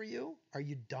working for you? Are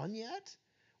you done yet?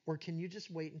 Or can you just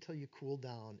wait until you cool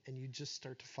down and you just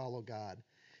start to follow God?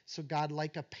 So God,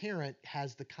 like a parent,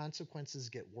 has the consequences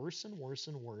get worse and worse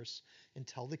and worse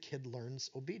until the kid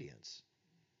learns obedience.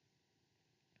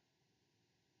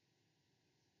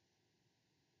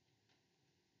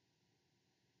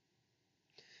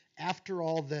 After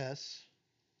all this,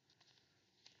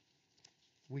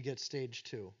 we get stage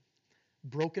 2.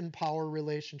 Broken power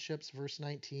relationships, verse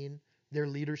 19. Their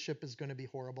leadership is going to be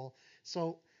horrible.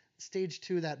 So stage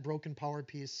 2, that broken power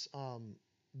piece,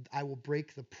 I will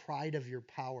break the pride of your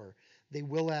power. They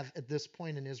will have, at this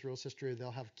point in Israel's history,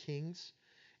 they'll have kings,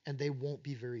 and they won't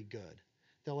be very good.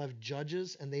 They'll have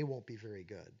judges, and they won't be very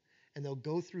good. And they'll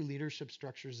go through leadership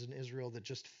structures in Israel that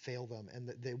just fail them, and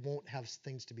that they won't have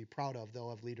things to be proud of. They'll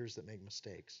have leaders that make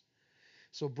mistakes.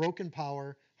 So broken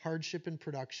power, hardship in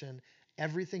production,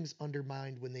 everything's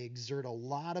undermined when they exert a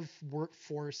lot of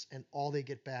workforce and all they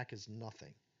get back is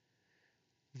nothing.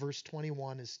 Verse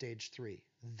 21 is stage 3.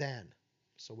 Then,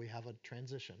 so we have a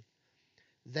transition.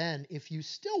 Then, if you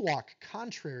still walk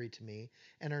contrary to me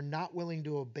and are not willing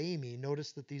to obey me,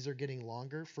 notice that these are getting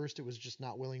longer. First, it was just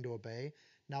not willing to obey.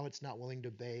 Now it's not willing to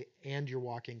obey, and you're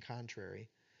walking contrary.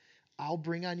 I'll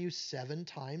bring on you 7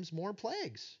 times more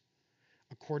plagues,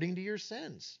 according to your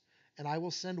sins. And I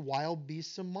will send wild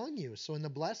beasts among you. So in the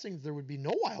blessings, there would be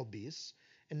no wild beasts.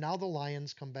 And now the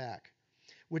lions come back,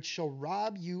 which shall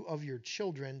rob you of your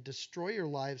children, destroy your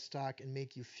livestock, and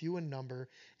make you few in number,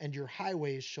 and your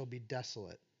highways shall be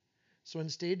desolate. So in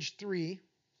stage 3,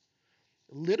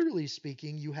 literally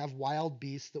speaking, you have wild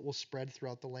beasts that will spread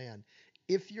throughout the land.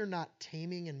 If you're not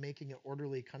taming and making an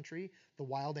orderly country, the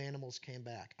wild animals came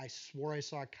back. I swore I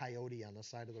saw a coyote on the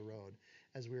side of the road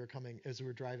as we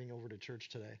were driving over to church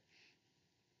today.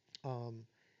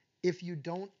 If you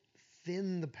don't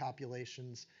thin the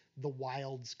populations, the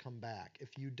wilds come back.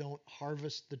 If you don't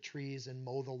harvest the trees and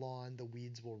mow the lawn, the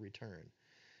weeds will return.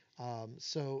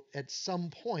 So at some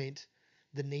point,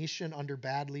 the nation under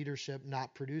bad leadership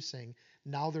not producing,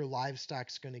 now their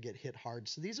livestock's going to get hit hard.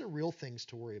 So these are real things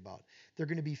to worry about. They're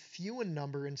going to be few in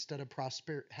number instead of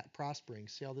prospering.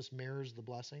 See how this mirrors the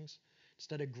blessings?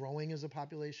 Instead of growing as a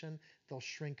population, they'll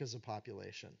shrink as a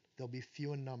population. They'll be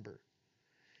few in number.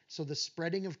 So the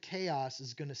spreading of chaos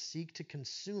is going to seek to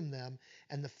consume them,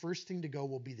 and the first thing to go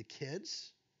will be the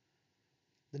kids.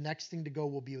 The next thing to go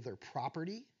will be their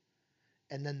property,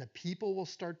 and then the people will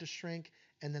start to shrink,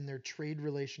 and then their trade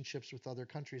relationships with other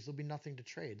countries. There'll be nothing to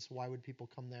trade, so why would people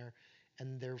come there?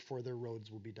 And therefore their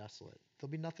roads will be desolate. There'll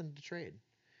be nothing to trade.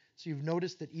 So you've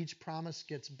noticed that each promise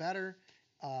gets better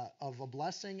of a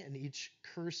blessing, and each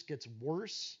curse gets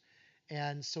worse.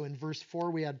 And so in verse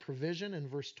 4 we had provision. In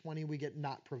verse 20 we get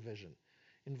not provision.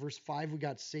 In verse 5 we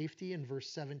got safety. In verse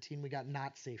 17 we got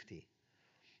not safety.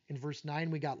 In verse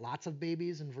 9 we got lots of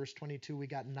babies. In verse 22 we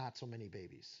got not so many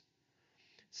babies.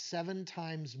 7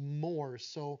 times more.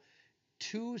 So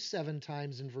 7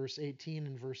 times in verse 18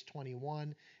 and verse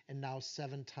 21, and now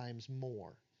 7 times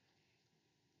more.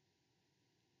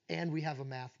 And we have a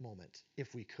math moment,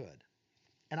 if we could.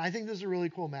 And I think this is a really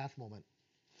cool math moment.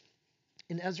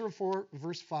 In Ezra 4,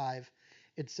 verse 5,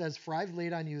 it says, "For I've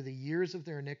laid on you the years of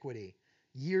their iniquity."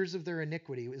 Years of their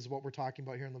iniquity is what we're talking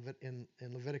about here in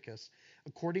Leviticus.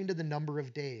 "According to the number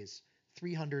of days,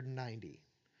 390.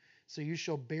 So you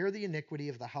shall bear the iniquity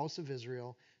of the house of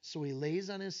Israel." So he lays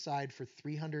on his side for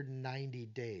 390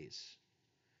 days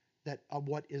that of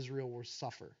what Israel will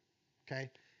suffer. Okay?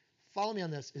 Follow me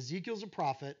on this. Ezekiel's a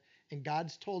prophet, and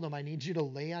God's told him, I need you to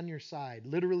lay on your side,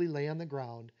 literally lay on the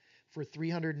ground, for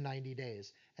 390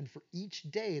 days. And for each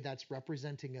day, that's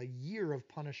representing a year of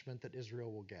punishment that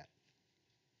Israel will get.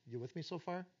 You with me so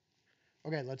far?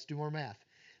 Okay, let's do more math.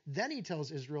 Then he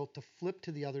tells Israel to flip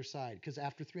to the other side, because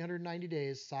after 390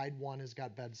 days, side 1 has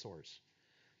got bed sores,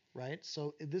 right?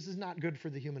 So this is not good for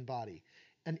the human body.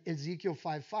 And Ezekiel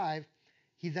 5:5,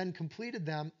 he then completed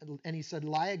them, and he said,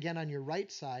 "Lie again on your right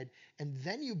side, and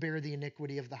then you bear the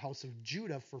iniquity of the house of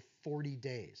Judah for 40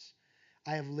 days.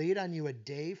 I have laid on you a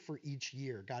day for each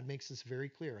year." God makes this very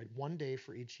clear, right? 1 day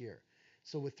for each year.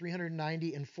 So with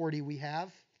 390 and 40, we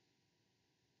have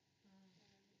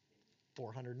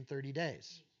 430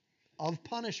 days of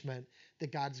punishment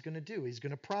that God's going to do. He's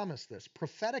going to promise this.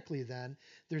 Prophetically, then,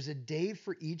 there's a day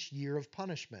for each year of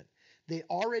punishment. They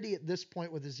already, at this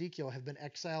point with Ezekiel, have been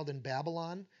exiled in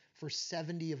Babylon for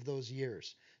 70 of those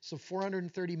years. So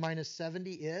 430 minus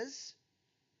 70 is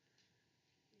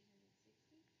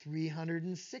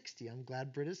 360. I'm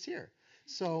glad Britta's here.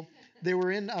 So they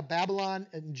were in Babylon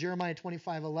in Jeremiah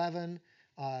 25:11,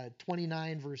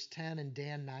 29 verse 10, and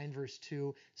Dan 9 verse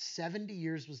 2. 70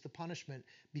 years was the punishment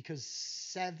because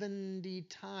 70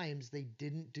 times they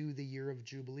didn't do the year of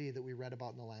Jubilee that we read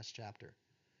about in the last chapter.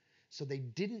 So they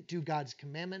didn't do God's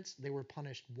commandments. They were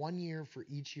punished 1 year for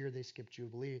each year they skipped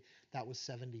Jubilee. That was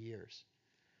 70 years,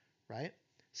 right?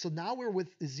 So now we're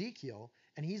with Ezekiel,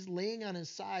 and he's laying on his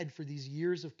side for these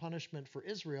years of punishment for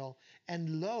Israel.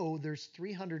 And lo, there's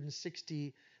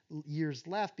 360 years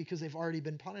left because they've already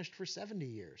been punished for 70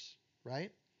 years,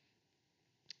 right?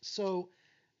 So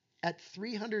at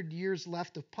 300 years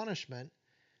left of punishment,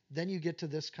 then you get to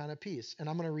this kind of piece. And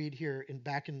I'm going to read here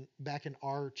back in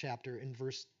our chapter in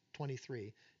verse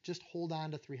 23. Just hold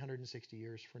on to 360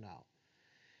 years for now.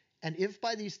 "And if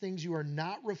by these things you are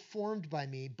not reformed by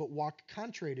me, but walk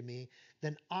contrary to me,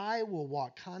 then I will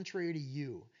walk contrary to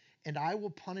you, and I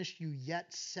will punish you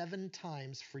yet 7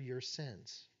 times for your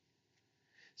sins."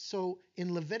 So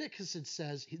in Leviticus, it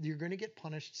says you're going to get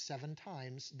punished 7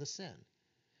 times the sin.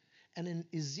 And in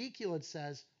Ezekiel, it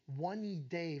says 1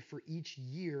 day for each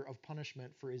year of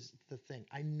punishment for the thing.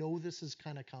 I know this is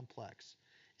kind of complex.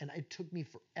 And it took me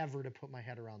forever to put my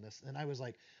head around this. And I was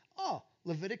like, oh,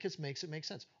 Leviticus makes it make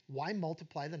sense. Why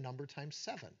multiply the number times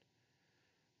 7?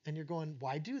 And you're going,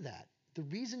 why do that? The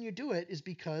reason you do it is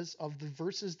because of the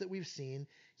verses that we've seen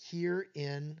here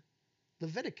in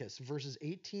Leviticus, verses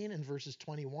 18 and verses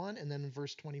 21, and then in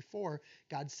verse 24,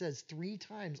 God says 3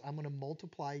 times, I'm going to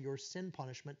multiply your sin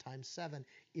punishment times 7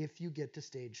 if you get to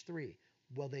stage 3.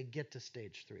 Well, they get to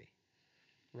stage 3,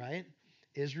 right?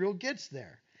 Israel gets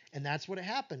there, and that's what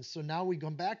happens. So now we go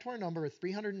back to our number of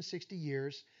 360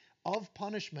 years of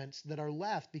punishments that are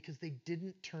left because they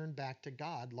didn't turn back to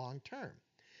God long term.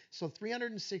 So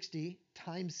 360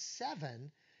 times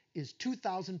 7 is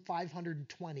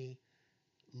 2,520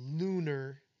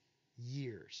 lunar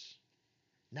years.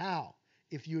 Now,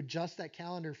 if you adjust that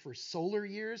calendar for solar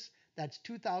years, that's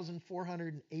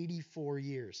 2,484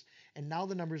 years. And now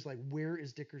the number's like, where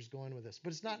is Dickers going with this?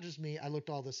 But it's not just me. I looked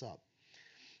all this up.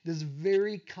 This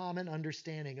very common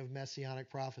understanding of messianic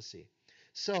prophecy.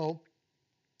 So,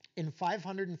 in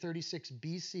 536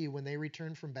 BC, when they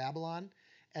returned from Babylon,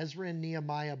 Ezra and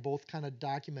Nehemiah both kind of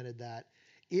documented that.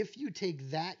 If you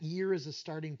take that year as a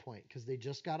starting point, because they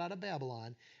just got out of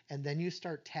Babylon, and then you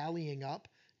start tallying up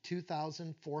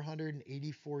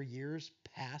 2,484 years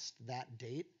past that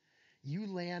date, you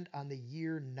land on the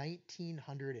year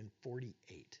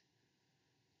 1948.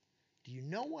 Do you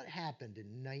know what happened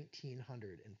in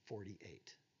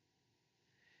 1948?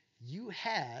 You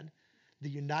had the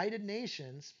United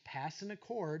Nations pass an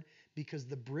accord because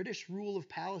the British rule of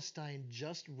Palestine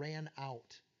just ran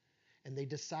out. And they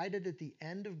decided at the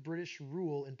end of British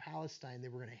rule in Palestine, they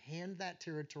were going to hand that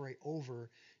territory over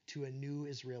to a new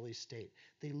Israeli state.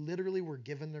 They literally were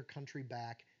given their country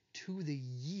back to the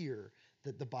year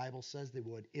that the Bible says they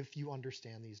would, if you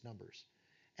understand these numbers.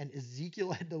 And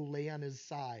Ezekiel had to lay on his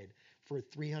side for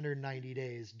 390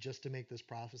 days just to make this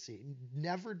prophecy.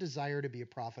 Never desire to be a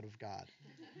prophet of God.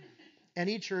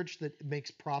 Any church that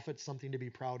makes prophets something to be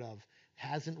proud of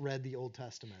hasn't read the Old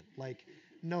Testament. Like,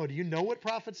 no, do you know what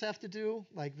prophets have to do?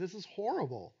 Like, this is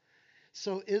horrible.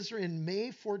 So Israel, in May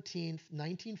 14th,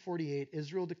 1948,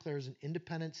 Israel declares an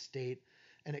independent state,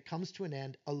 and it comes to an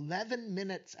end. 11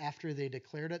 minutes after they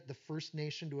declared it, the first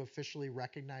nation to officially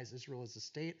recognize Israel as a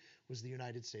state was the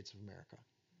United States of America.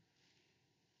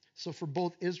 So for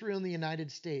both Israel and the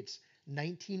United States,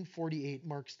 1948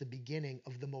 marks the beginning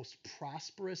of the most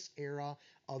prosperous era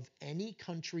of any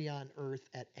country on earth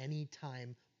at any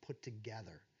time put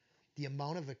together. The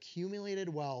amount of accumulated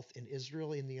wealth in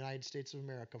Israel and the United States of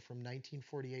America from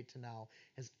 1948 to now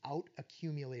has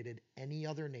out-accumulated any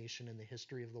other nation in the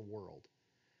history of the world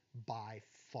by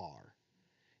far.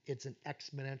 It's an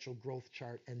exponential growth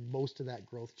chart, and most of that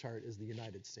growth chart is the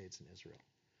United States and Israel.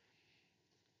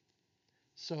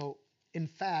 So, in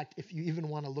fact, if you even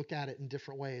want to look at it in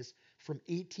different ways, from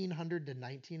 1800 to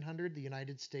 1900, the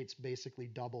United States basically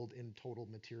doubled in total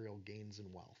material gains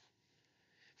and wealth.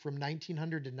 From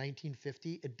 1900 to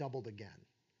 1950, it doubled again.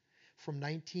 From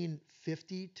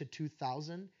 1950 to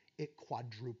 2000, it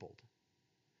quadrupled.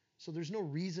 So there's no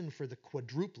reason for the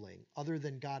quadrupling other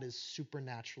than God is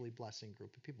supernaturally blessing a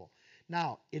group of people.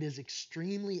 Now, it is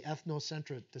extremely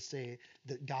ethnocentric to say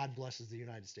that God blesses the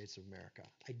United States of America.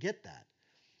 I get that.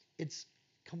 It's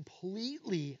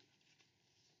completely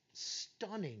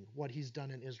stunning what he's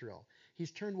done in Israel.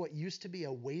 He's turned what used to be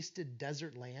a wasted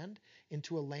desert land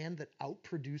into a land that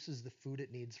outproduces the food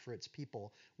it needs for its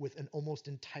people with an almost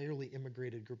entirely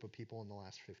immigrated group of people in the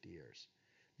last 50 years.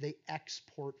 They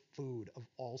export food of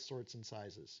all sorts and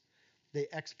sizes. They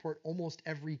export almost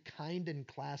every kind and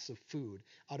class of food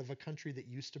out of a country that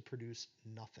used to produce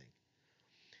nothing.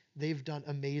 They've done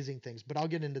amazing things, but I'll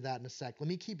get into that in a sec. Let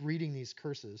me keep reading these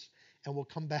curses, and we'll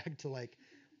come back to like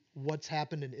what's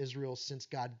happened in Israel since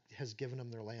God has given them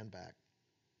their land back.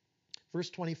 Verse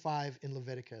 25 in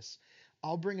Leviticus,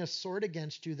 I'll bring a sword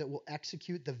against you that will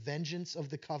execute the vengeance of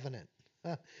the covenant.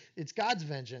 It's God's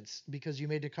vengeance because you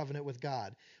made a covenant with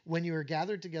God. When you are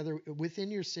gathered together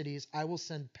within your cities, I will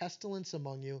send pestilence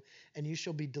among you, and you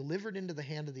shall be delivered into the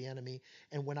hand of the enemy.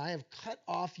 And when I have cut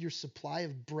off your supply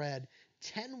of bread,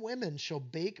 10 women shall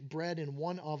bake bread in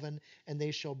one oven, and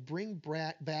they shall bring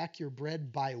back your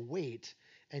bread by weight,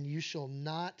 and you shall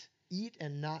not eat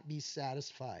and not be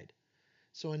satisfied.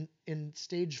 So in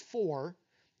stage 4,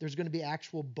 there's going to be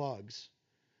actual bugs,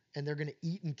 and they're going to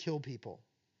eat and kill people.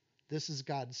 This is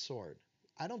God's sword.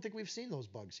 I don't think we've seen those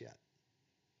bugs yet.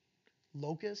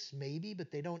 Locusts, maybe,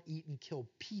 but they don't eat and kill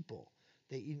people.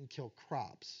 They eat and kill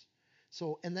crops.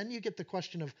 So, and then you get the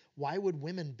question of why would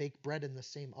women bake bread in the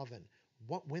same oven?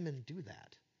 What women do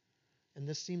that? And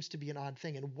this seems to be an odd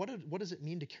thing. And what does it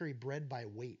mean to carry bread by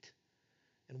weight?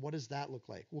 And what does that look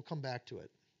like? We'll come back to it.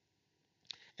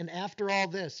 And after all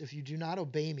this, if you do not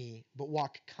obey me, but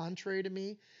walk contrary to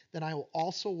me, then I will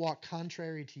also walk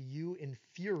contrary to you in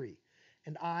fury.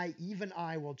 And I, even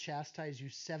I, will chastise you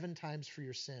 7 times for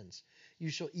your sins. You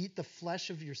shall eat the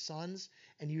flesh of your sons,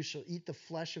 and you shall eat the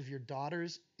flesh of your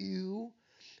daughters. Ew.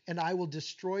 And I will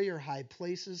destroy your high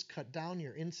places, cut down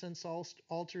your incense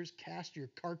altars, cast your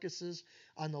carcasses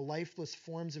on the lifeless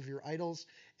forms of your idols,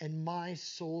 and my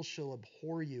soul shall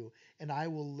abhor you. And I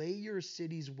will lay your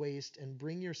cities waste and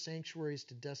bring your sanctuaries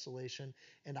to desolation,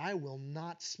 and I will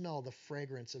not smell the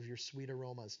fragrance of your sweet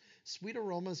aromas. Sweet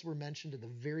aromas were mentioned at the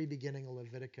very beginning of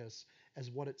Leviticus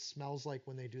as what it smells like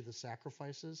when they do the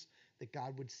sacrifices, that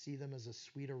God would see them as a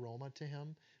sweet aroma to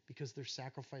him because they're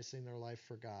sacrificing their life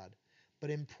for God. But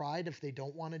in pride, if they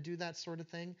don't want to do that sort of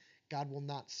thing, God will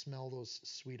not smell those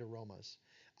sweet aromas.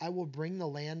 I will bring the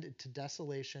land to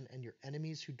desolation, and your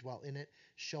enemies who dwell in it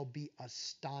shall be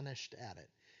astonished at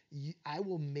it. I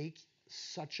will make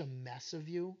such a mess of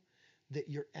you that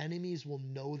your enemies will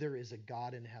know there is a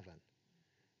God in heaven,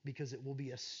 because it will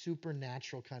be a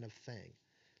supernatural kind of thing.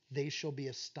 They shall be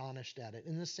astonished at it.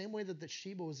 In the same way that the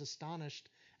Sheba was astonished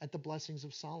at the blessings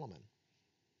of Solomon.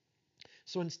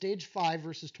 So in stage 5,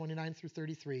 verses 29 through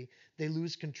 33, they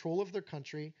lose control of their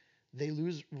country. They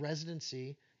lose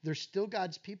residency. They're still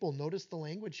God's people. Notice the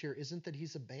language here isn't that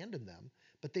he's abandoned them,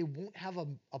 but they won't have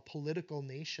a political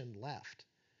nation left.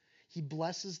 He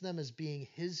blesses them as being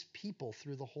his people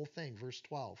through the whole thing, verse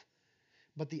 12.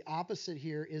 But the opposite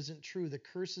here isn't true. The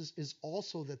curses is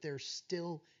also that they're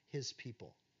still his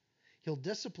people. He'll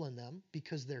discipline them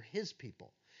because they're his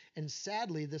people. And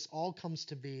sadly, this all comes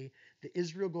to be that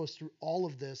Israel goes through all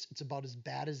of this. It's about as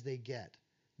bad as they get.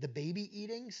 The baby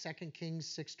eating, 2 Kings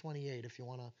 6:28, if you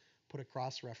want to put a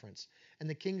cross reference. And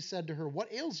the king said to her,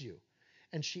 "What ails you?"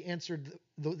 And she answered,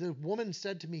 the woman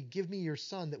said to me, "Give me your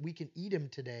son that we can eat him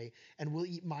today, and we'll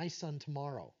eat my son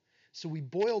tomorrow." So we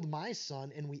boiled my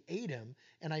son and we ate him.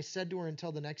 And I said to her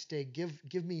until the next day,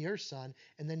 give me your son.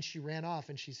 And then she ran off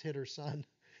and she's hid her son.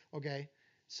 Okay?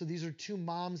 So these are 2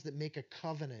 moms that make a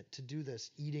covenant to do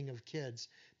this eating of kids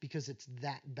because it's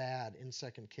that bad in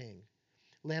 2 King.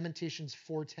 Lamentations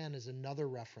 4:10 is another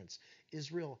reference.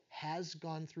 Israel has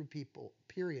gone through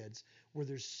periods where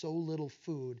there's so little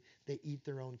food they eat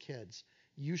their own kids.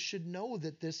 You should know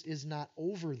that this is not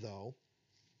over though,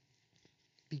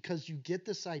 because you get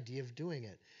this idea of doing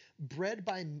it. Bread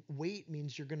by weight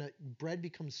means bread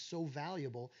becomes so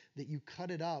valuable that you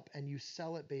cut it up and you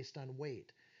sell it based on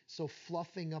weight. So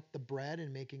fluffing up the bread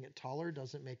and making it taller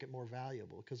doesn't make it more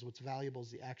valuable, because what's valuable is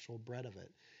the actual bread of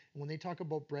it. And when they talk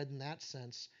about bread in that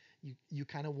sense, you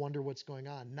kind of wonder what's going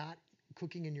on. Not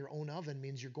cooking in your own oven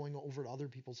means you're going over to other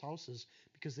people's houses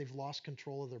because they've lost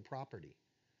control of their property,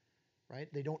 right?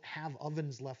 They don't have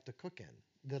ovens left to cook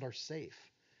in that are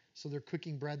safe. So they're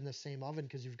cooking bread in the same oven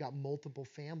because you've got multiple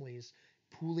families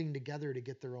pooling together to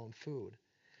get their own food.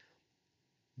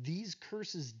 These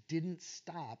curses didn't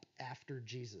stop after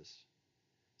Jesus.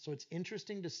 So it's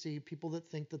interesting to see people that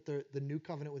think that the new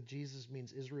covenant with Jesus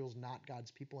means Israel's not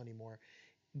God's people anymore.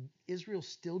 Israel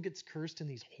still gets cursed in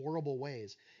these horrible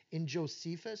ways. In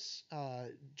Josephus,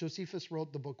 Josephus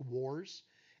wrote the book Wars.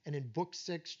 And in book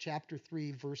 6, chapter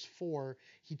 3, verse 4,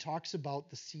 he talks about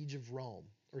the siege of Rome,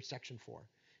 or section 4.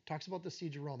 Talks about the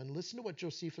siege of Rome. And listen to what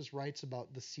Josephus writes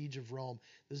about the siege of Rome.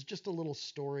 There's just a little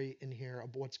story in here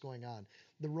of what's going on.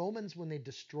 The Romans, when they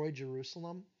destroy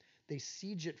Jerusalem, they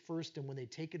siege it first, and when they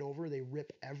take it over, they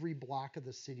rip every block of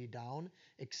the city down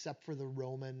except for the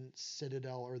Roman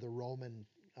citadel or the Roman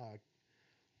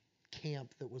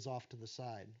camp that was off to the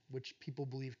side, which people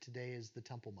believe today is the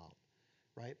Temple Mount,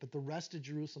 right? But the rest of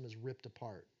Jerusalem is ripped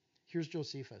apart. Here's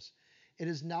Josephus. It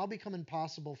has now become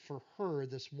impossible for her,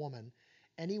 this woman,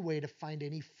 any way to find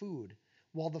any food,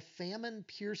 while the famine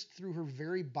pierced through her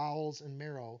very bowels and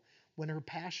marrow, when her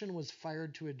passion was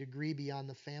fired to a degree beyond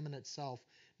the famine itself,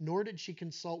 nor did she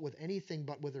consult with anything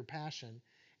but with her passion,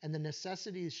 and the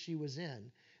necessities she was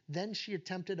in, then she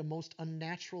attempted a most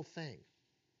unnatural thing.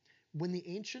 When the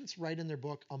ancients write in their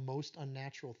book a most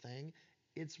unnatural thing,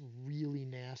 it's really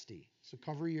nasty. So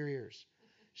cover your ears.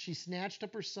 She snatched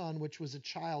up her son, which was a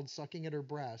child sucking at her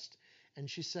breast, and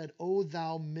she said, "O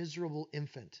thou miserable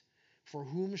infant, for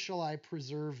whom shall I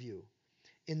preserve you?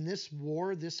 In this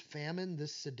war, this famine,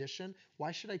 this sedition,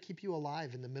 why should I keep you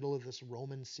alive in the middle of this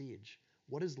Roman siege?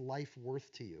 What is life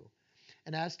worth to you?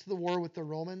 And as to the war with the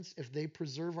Romans, if they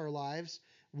preserve our lives,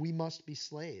 we must be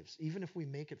slaves. Even if we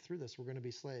make it through this, we're going to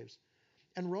be slaves.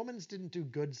 And Romans didn't do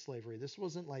good slavery. This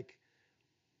wasn't like,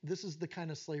 this is the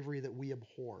kind of slavery that we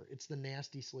abhor. It's the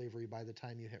nasty slavery by the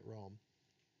time you hit Rome.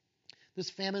 This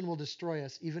famine will destroy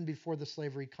us even before the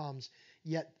slavery comes.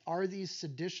 Yet are these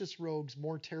seditious rogues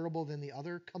more terrible than the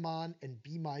other? Come on and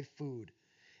be my food.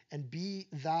 And be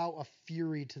thou a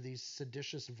fury to these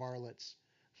seditious varlets.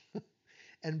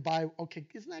 And okay,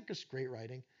 isn't that just great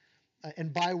writing?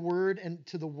 And by word and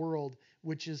to the world,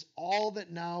 which is all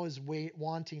that now is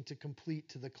wanting to complete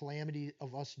to the calamity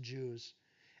of us Jews.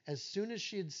 As soon as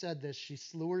she had said this, she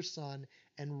slew her son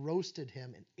and roasted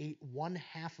him and ate one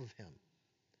half of him.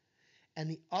 And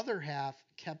the other half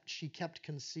she kept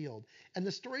concealed. And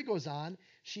the story goes on.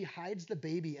 She hides the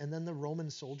baby, and then the Roman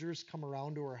soldiers come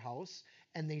around to her house,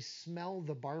 and they smell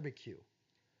the barbecue.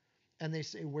 And they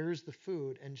say, "Where's the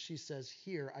food?" And she says,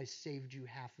 "Here, I saved you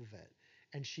half of it."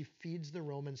 And she feeds the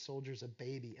Roman soldiers a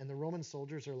baby. And the Roman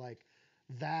soldiers are like,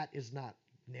 "That is not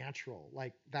natural.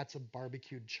 Like, that's a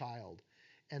barbecued child."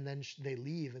 And then they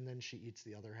leave, and then she eats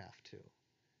the other half too,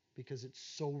 because it's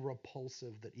so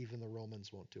repulsive that even the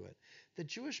Romans won't do it. The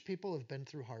Jewish people have been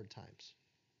through hard times,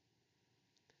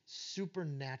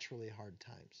 supernaturally hard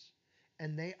times.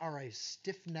 And they are a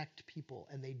stiff-necked people,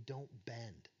 and they don't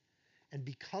bend. And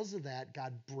because of that,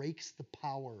 God breaks the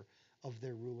power of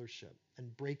their rulership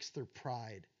and breaks their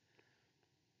pride.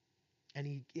 And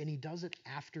he does it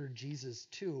after Jesus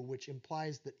too, which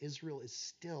implies that Israel is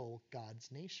still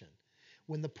God's nation.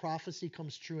 When the prophecy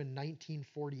comes true in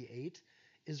 1948,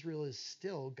 Israel is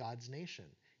still God's nation.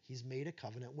 He's made a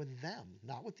covenant with them,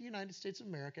 not with the United States of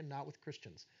America, not with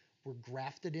Christians. We're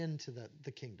grafted into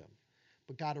the kingdom.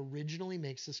 But God originally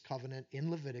makes this covenant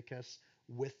in Leviticus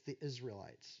with the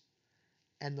Israelites.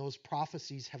 And those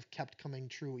prophecies have kept coming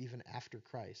true even after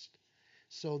Christ.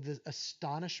 So the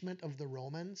astonishment of the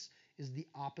Romans is the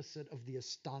opposite of the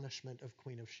astonishment of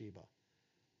Queen of Sheba.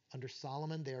 Under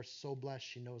Solomon, they are so blessed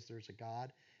she knows there's a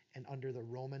God. And under the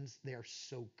Romans, they are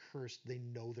so cursed they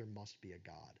know there must be a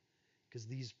God. Because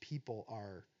these people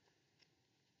are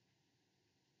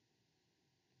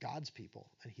God's people,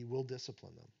 and he will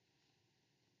discipline them.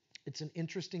 It's an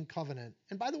interesting covenant.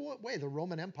 And by the way, the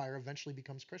Roman Empire eventually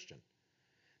becomes Christian.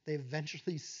 They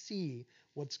eventually see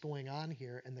what's going on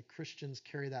here, and the Christians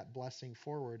carry that blessing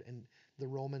forward, and the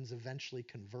Romans eventually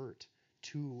convert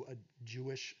to a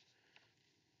Jewish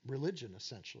religion,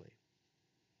 essentially.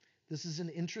 This is an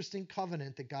interesting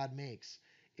covenant that God makes.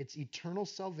 It's eternal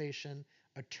salvation,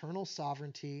 eternal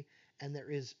sovereignty, and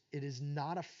it is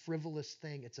not a frivolous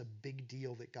thing. It's a big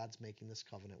deal that God's making this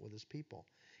covenant with his people.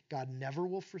 God never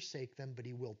will forsake them, but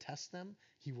he will test them,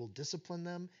 he will discipline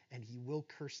them, and he will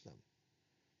curse them.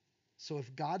 So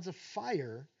if God's a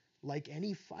fire, like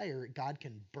any fire, God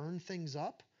can burn things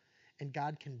up and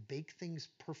God can bake things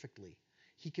perfectly.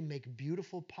 He can make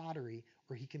beautiful pottery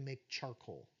or he can make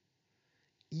charcoal.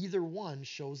 Either one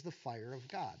shows the fire of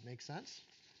God. Make sense?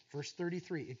 Verse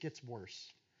 33, it gets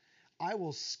worse. I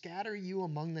will scatter you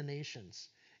among the nations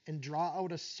and draw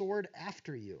out a sword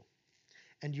after you,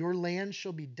 and your land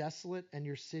shall be desolate and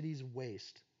your cities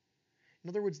waste. In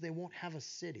other words, they won't have a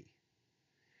city.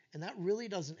 And that really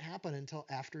doesn't happen until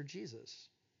after Jesus,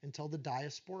 until the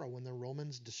diaspora, when the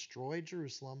Romans destroy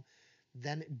Jerusalem.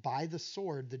 Then by the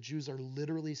sword, the Jews are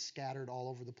literally scattered all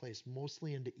over the place,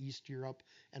 mostly into East Europe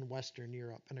and Western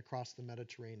Europe and across the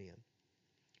Mediterranean.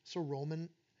 So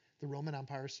the Roman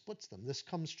Empire splits them. This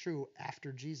comes true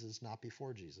after Jesus, not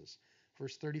before Jesus.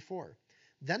 Verse 34,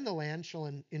 then the land shall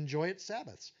enjoy its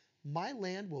Sabbaths. My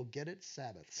land will get its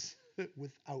Sabbaths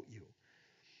without you.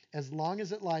 As long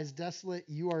as it lies desolate,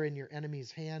 you are in your enemy's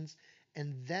hands,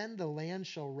 and then the land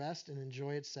shall rest and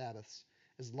enjoy its Sabbaths.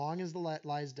 As long as the land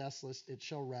lies desolate, it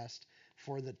shall rest,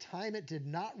 for the time it did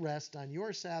not rest on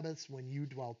your Sabbaths when you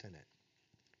dwelt in it.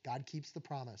 God keeps the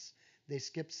promise. They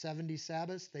skip 70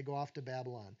 Sabbaths, they go off to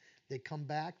Babylon. They come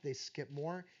back, they skip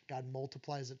more, God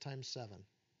multiplies it times 7.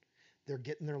 They're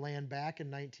getting their land back in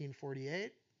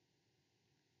 1948,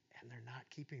 and they're not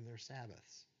keeping their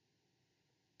Sabbaths.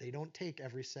 They don't take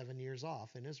every 7 years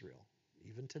off in Israel,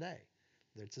 even today.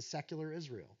 It's a secular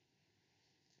Israel.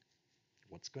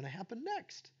 What's going to happen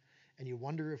next? And you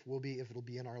wonder if it'll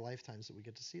be in our lifetimes that we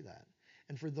get to see that.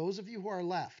 And for those of you who are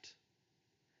left,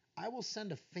 I will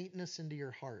send a faintness into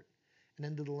your heart and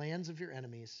into the lands of your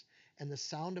enemies, and the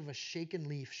sound of a shaken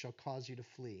leaf shall cause you to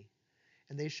flee.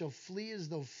 And they shall flee as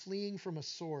though fleeing from a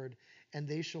sword, and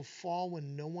they shall fall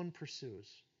when no one pursues.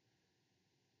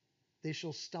 They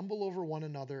shall stumble over one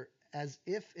another as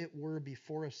if it were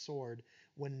before a sword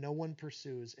when no one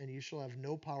pursues, and you shall have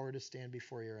no power to stand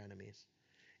before your enemies.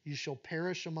 You shall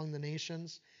perish among the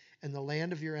nations, and the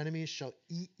land of your enemies shall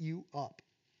eat you up.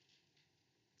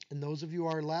 And those of you who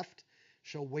are left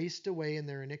shall waste away in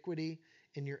their iniquity,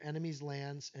 in your enemies'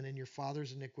 lands, and in your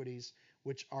fathers' iniquities,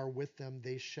 which are with them,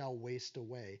 they shall waste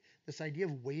away. This idea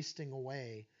of wasting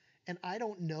away, and I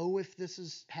don't know if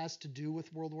has to do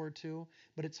with World War II,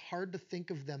 but it's hard to think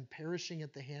of them perishing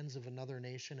at the hands of another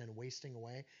nation and wasting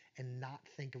away and not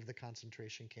think of the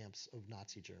concentration camps of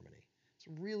Nazi Germany.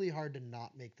 It's really hard to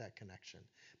not make that connection.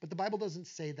 But the Bible doesn't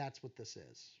say that's what this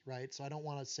is, right? So I don't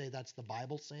want to say that's the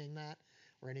Bible saying that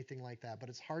or anything like that, but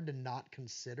it's hard to not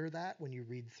consider that when you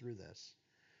read through this.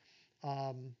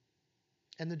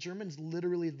 And the Germans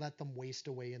literally let them waste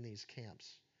away in these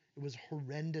camps. It was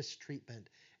horrendous treatment.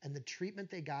 And the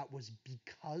treatment they got was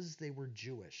because they were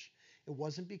Jewish. It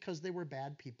wasn't because they were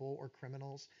bad people or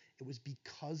criminals. It was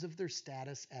because of their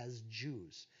status as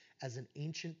Jews, as an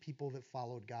ancient people that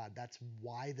followed God. That's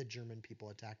why the German people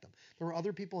attacked them. There were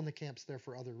other people in the camps there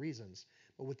for other reasons.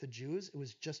 But with the Jews, it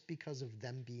was just because of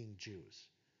them being Jews,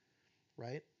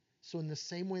 right? So in the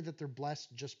same way that they're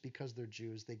blessed just because they're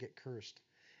Jews, they get cursed.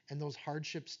 And those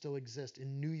hardships still exist.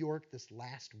 In New York this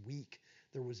last week,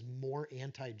 there was more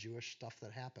anti-Jewish stuff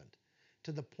that happened,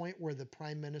 to the point where the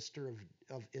prime minister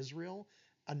of Israel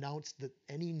announced that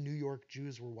any New York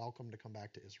Jews were welcome to come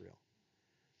back to Israel,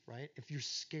 right? If you're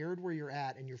scared where you're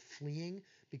at and you're fleeing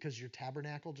because your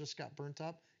tabernacle just got burnt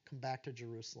up, come back to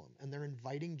Jerusalem. And they're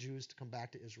inviting Jews to come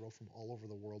back to Israel from all over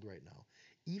the world right now,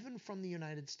 even from the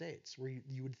United States, where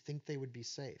you would think they would be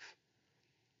safe.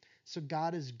 So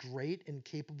God is great and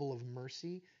capable of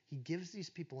mercy. He gives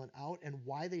these people an out, and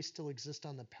why they still exist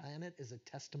on the planet is a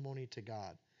testimony to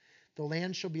God. The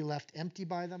land shall be left empty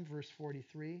by them, verse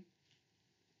 43,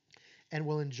 and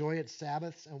will enjoy its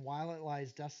Sabbaths, and while it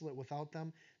lies desolate without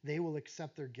them, they will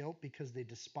accept their guilt because they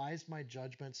despised my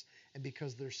judgments and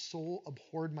because their soul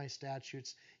abhorred my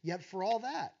statutes. Yet for all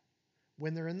that,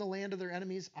 when they're in the land of their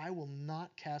enemies, I will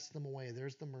not cast them away.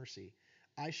 There's the mercy.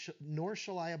 Nor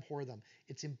shall I abhor them.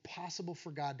 It's impossible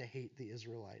for God to hate the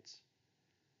Israelites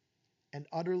and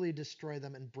utterly destroy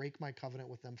them and break my covenant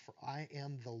with them, for I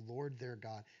am the Lord their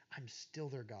God. I'm still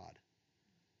their God.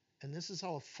 And this is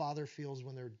how a father feels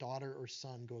when their daughter or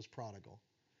son goes prodigal.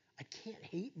 I can't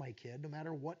hate my kid no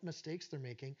matter what mistakes they're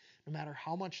making, no matter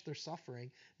how much they're suffering,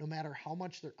 no matter how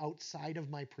much they're outside of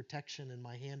my protection and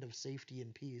my hand of safety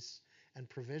and peace and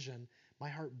provision. My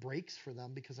heart breaks for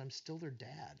them because I'm still their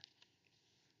dad.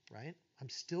 Right? I'm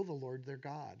still the Lord their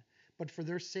God. But for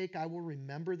their sake I will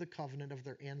remember the covenant of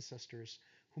their ancestors,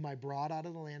 whom I brought out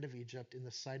of the land of Egypt in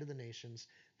the sight of the nations,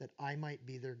 that I might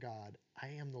be their God. I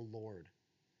am the Lord.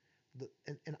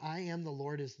 And I am the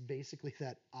Lord is basically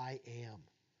that I am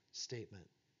statement.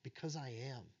 Because I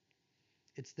am.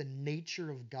 It's the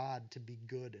nature of God to be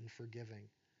good and forgiving.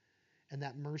 And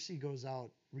that mercy goes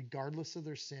out regardless of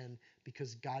their sin,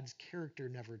 because God's character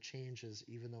never changes,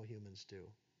 even though humans do.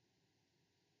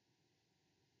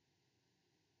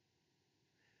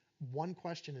 One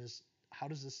question is,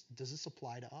 does this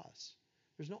apply to us?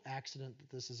 There's no accident that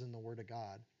this is in the Word of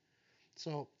God.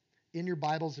 So in your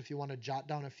Bibles, if you want to jot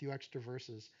down a few extra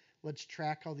verses, let's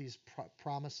track how these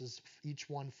promises, each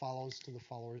one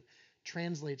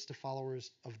translates to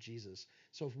followers of Jesus.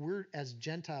 So if we're, as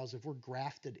Gentiles, if we're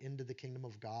grafted into the kingdom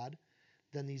of God,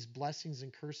 then these blessings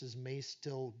and curses may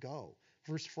still go.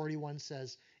 Verse 41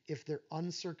 says, if their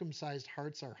uncircumcised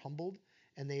hearts are humbled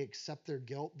and they accept their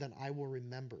guilt, then I will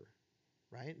remember.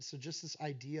 Right? So just this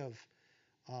idea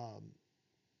of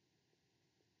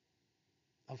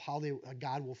how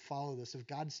God will follow this. If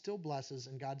God still blesses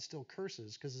and God still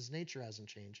curses, because his nature hasn't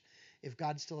changed, if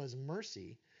God still has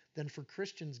mercy, then for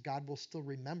Christians, God will still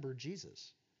remember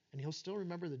Jesus. And he'll still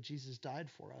remember that Jesus died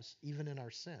for us, even in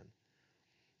our sin.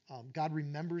 God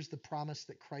remembers the promise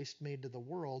that Christ made to the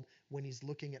world when he's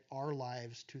looking at our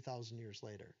lives 2,000 years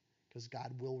later, because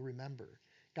God will remember.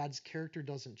 God's character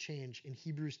doesn't change. In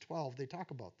Hebrews 12, they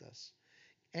talk about this.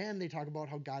 And they talk about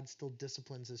how God still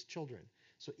disciplines his children.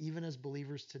 So even as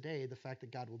believers today, the fact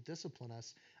that God will discipline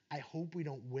us, I hope we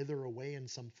don't wither away in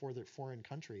some foreign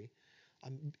country.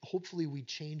 Hopefully we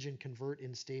change and convert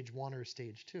in stage 1 or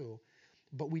stage 2.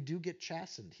 But we do get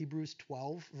chastened. Hebrews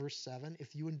 12, verse 7,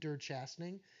 if you endure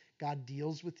chastening, God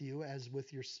deals with you as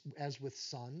with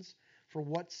sons. For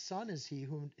what son is he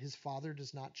whom his father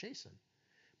does not chasten?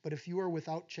 But if you are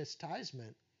without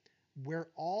chastisement, where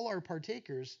all are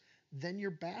partakers, then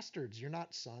you're bastards. You're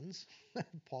not sons.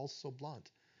 Paul's so blunt.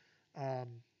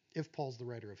 If Paul's the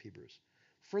writer of Hebrews.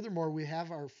 Furthermore, we have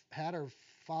had our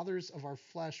fathers of our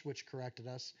flesh which corrected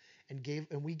us, and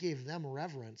we gave them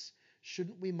reverence.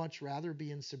 Shouldn't we much rather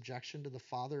be in subjection to the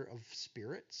Father of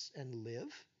spirits and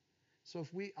live? So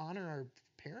if we honor our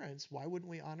parents, why wouldn't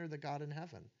we honor the God in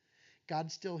heaven?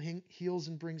 God still heals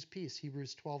and brings peace.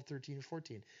 Hebrews 12, 13, and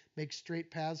 14. Make straight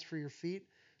paths for your feet,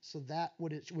 so that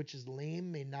which is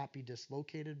lame may not be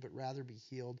dislocated, but rather be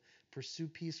healed. Pursue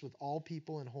peace with all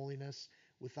people and holiness,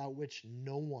 without which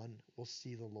no one will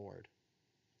see the Lord.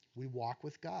 We walk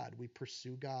with God. We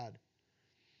pursue God.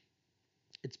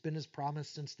 It's been his promise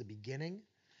since the beginning,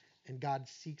 and God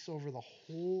seeks over the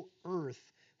whole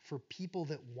earth for people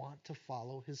that want to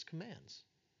follow his commands.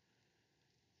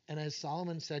 And as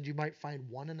Solomon said, you might find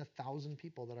 1 in 1,000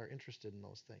 people that are interested in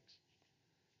those things.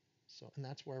 So, and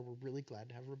that's why we're really glad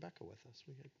to have Rebecca with us.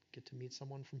 We get to meet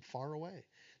someone from far away.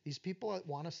 These people that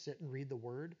want to sit and read the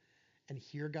word and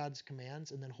hear God's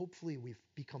commands, and then hopefully we've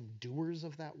become doers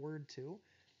of that word too.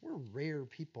 We're rare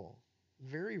people,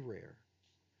 very rare.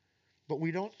 But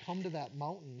we don't come to that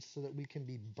mountain so that we can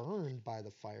be burned by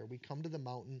the fire. We come to the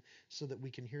mountain so that we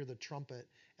can hear the trumpet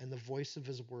and the voice of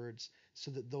his words, so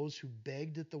that those who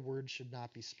begged that the word should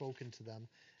not be spoken to them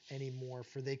anymore,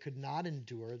 for they could not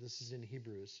endure. This is in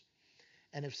Hebrews.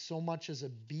 And if so much as a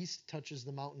beast touches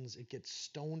the mountains, it gets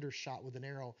stoned or shot with an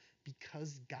arrow,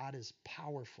 because God is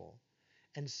powerful.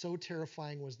 And so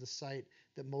terrifying was the sight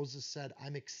that Moses said,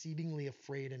 I'm exceedingly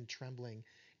afraid and trembling.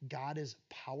 God is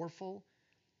powerful.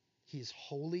 He's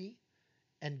holy,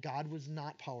 and God was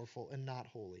not powerful and not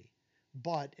holy.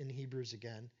 But, in Hebrews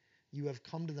again, you have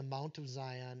come to the Mount of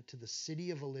Zion, to the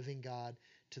city of a living God,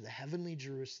 to the heavenly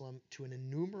Jerusalem, to an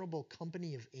innumerable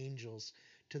company of angels,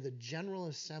 to the general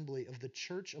assembly of the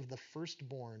church of the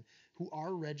firstborn, who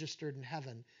are registered in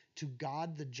heaven, to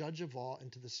God the judge of all,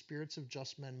 and to the spirits of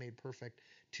just men made perfect,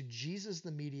 to Jesus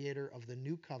the mediator of the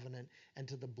new covenant, and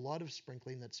to the blood of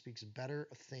sprinkling that speaks better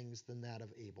things than that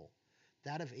of Abel.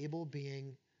 That of Abel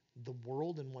being the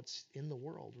world and what's in the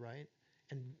world, right?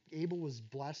 And Abel was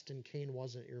blessed and Cain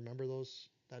wasn't. You remember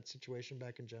that situation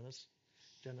back in Genesis?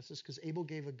 Because Abel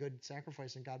gave a good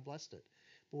sacrifice and God blessed it.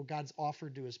 But what God's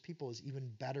offered to his people is even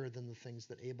better than the things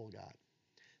that Abel got.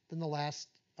 Then the last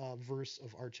verse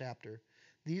of our chapter.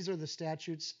 These are the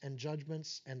statutes and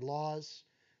judgments and laws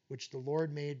which the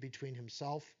Lord made between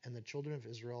himself and the children of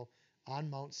Israel on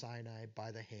Mount Sinai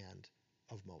by the hand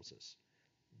of Moses.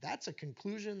 That's a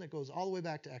conclusion that goes all the way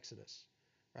back to Exodus,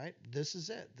 right? This is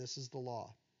it. This is the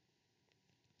law.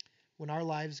 When our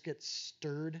lives get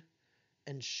stirred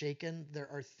and shaken, there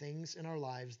are things in our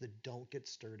lives that don't get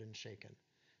stirred and shaken.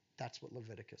 That's what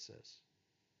Leviticus is.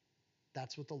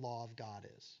 That's what the law of God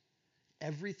is.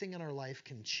 Everything in our life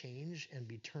can change and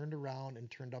be turned around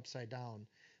and turned upside down,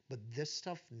 but this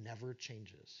stuff never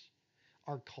changes.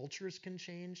 Our cultures can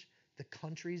change. The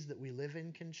countries that we live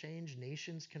in can change.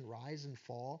 Nations can rise and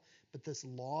fall. But this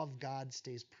law of God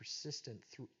stays persistent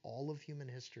through all of human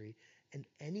history. And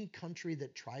any country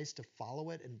that tries to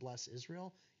follow it and bless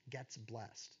Israel gets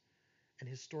blessed. And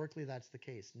historically, that's the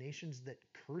case. Nations that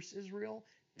curse Israel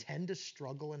tend to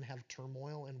struggle and have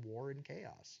turmoil and war and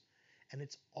chaos. And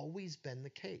it's always been the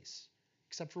case,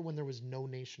 except for when there was no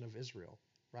nation of Israel,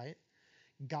 right?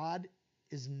 God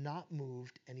is not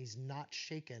moved and he's not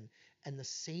shaken, and the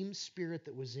same spirit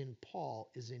that was in Paul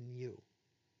is in you.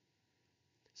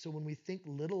 So when we think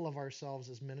little of ourselves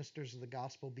as ministers of the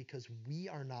gospel because we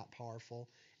are not powerful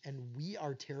and we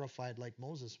are terrified like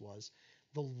Moses was,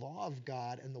 the law of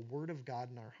God and the word of God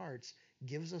in our hearts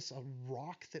gives us a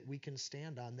rock that we can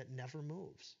stand on that never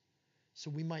moves. So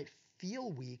we might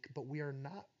feel weak, but we are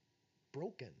not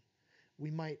broken.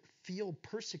 We might feel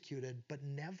persecuted, but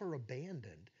never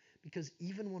abandoned. Because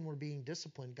even when we're being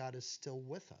disciplined, God is still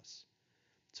with us.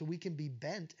 So we can be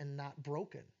bent and not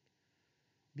broken.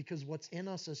 Because what's in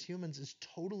us as humans is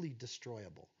totally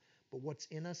destroyable. But what's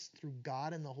in us through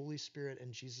God and the Holy Spirit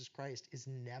and Jesus Christ is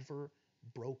never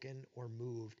broken or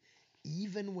moved.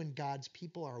 Even when God's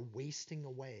people are wasting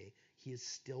away, he is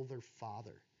still their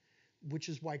Father. Which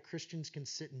is why Christians can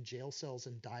sit in jail cells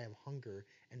and die of hunger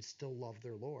and still love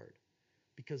their Lord.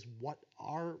 Because what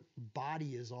our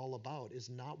body is all about is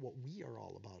not what we are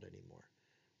all about anymore.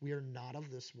 We are not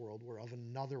of this world. We're of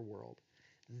another world.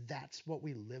 That's what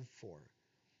we live for.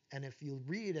 And if you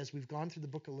read, as we've gone through the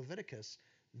book of Leviticus,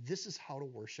 this is how to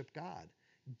worship God.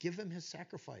 Give him his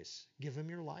sacrifice. Give him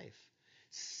your life.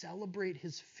 Celebrate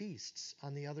his feasts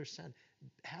on the other side.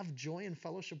 Have joy and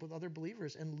fellowship with other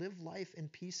believers and live life in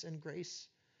peace and grace.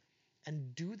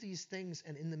 And do these things.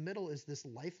 And in the middle is this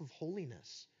life of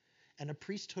holiness and a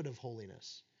priesthood of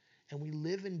holiness. And we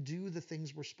live and do the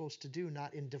things we're supposed to do,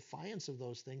 not in defiance of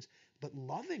those things, but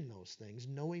loving those things,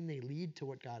 knowing they lead to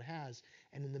what God has.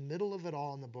 And in the middle of it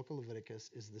all in the book of Leviticus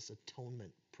is this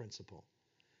atonement principle.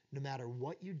 No matter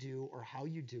what you do or how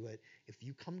you do it, if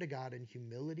you come to God in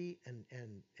humility and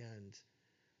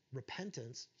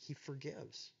repentance, he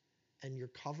forgives. And you're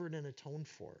covered and atoned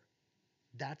for.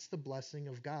 That's the blessing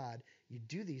of God. You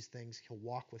do these things, he'll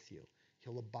walk with you.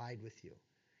 He'll abide with you.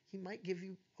 He might give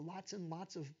you lots and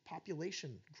lots of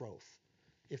population growth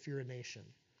if you're a nation,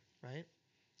 right?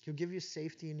 He'll give you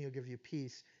safety and he'll give you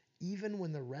peace, even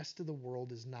when the rest of the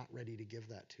world is not ready to give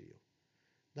that to you.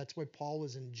 That's why Paul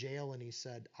was in jail and he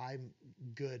said, I'm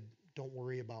good. Don't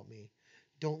worry about me.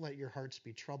 Don't let your hearts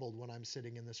be troubled when I'm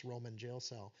sitting in this Roman jail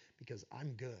cell, because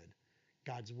I'm good.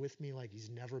 God's with me like he's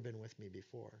never been with me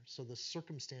before. So the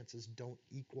circumstances don't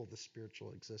equal the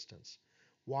spiritual existence.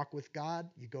 Walk with God,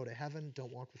 you go to heaven.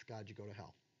 Don't walk with God, you go to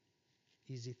hell.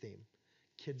 Easy theme.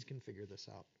 Kids can figure this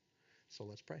out. So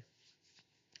let's pray.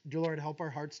 Dear Lord, help our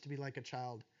hearts to be like a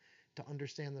child, to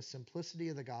understand the simplicity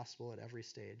of the gospel at every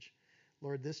stage.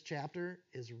 Lord, this chapter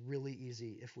is really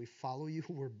easy. If we follow you,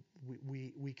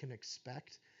 we can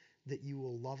expect that you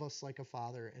will love us like a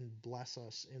father and bless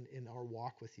us in our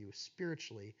walk with you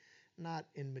spiritually, not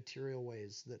in material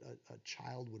ways that a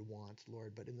child would want,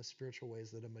 Lord, but in the spiritual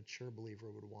ways that a mature believer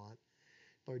would want.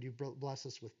 Lord, you bless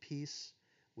us with peace,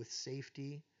 with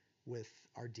safety, with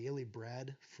our daily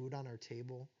bread, food on our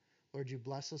table. Lord, you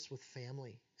bless us with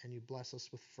family, and you bless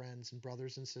us with friends and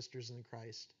brothers and sisters in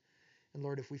Christ. And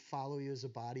Lord, if we follow you as a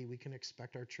body, we can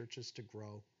expect our churches to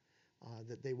grow,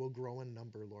 that they will grow in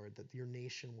number, Lord, that your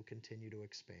nation will continue to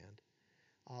expand.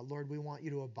 Lord, we want you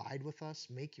to abide with us.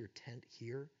 Make your tent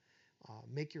here.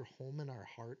 Make your home in our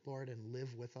heart, Lord, and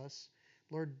live with us.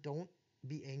 Lord, don't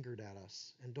be angered at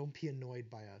us and don't be annoyed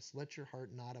by us. Let your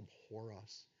heart not abhor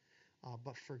us,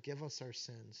 but forgive us our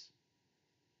sins.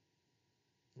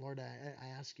 Lord,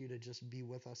 I ask you to just be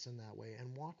with us in that way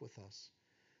and walk with us.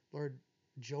 Lord,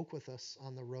 joke with us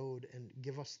on the road and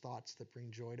give us thoughts that bring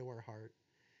joy to our heart.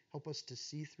 Help us to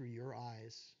see through your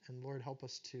eyes. And Lord, help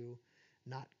us to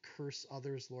not curse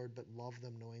others, Lord, but love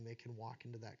them, knowing they can walk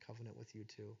into that covenant with you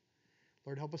too.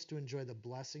 Lord, help us to enjoy the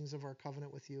blessings of our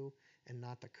covenant with you and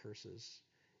not the curses.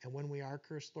 And when we are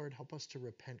cursed, Lord, help us to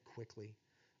repent quickly,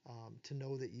 to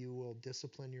know that you will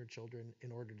discipline your children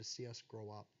in order to see us grow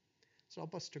up. So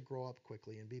help us to grow up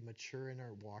quickly and be mature in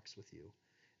our walks with you,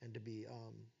 and to be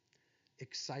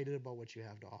excited about what you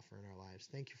have to offer in our lives.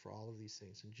 Thank you for all of these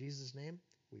things. In Jesus' name,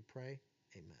 we pray.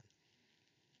 Amen.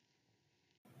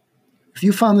 If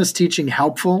you found this teaching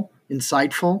helpful,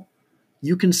 insightful,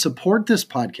 you can support this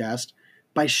podcast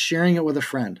by sharing it with a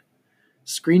friend.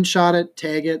 Screenshot it,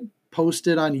 tag it, post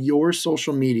it on your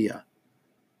social media.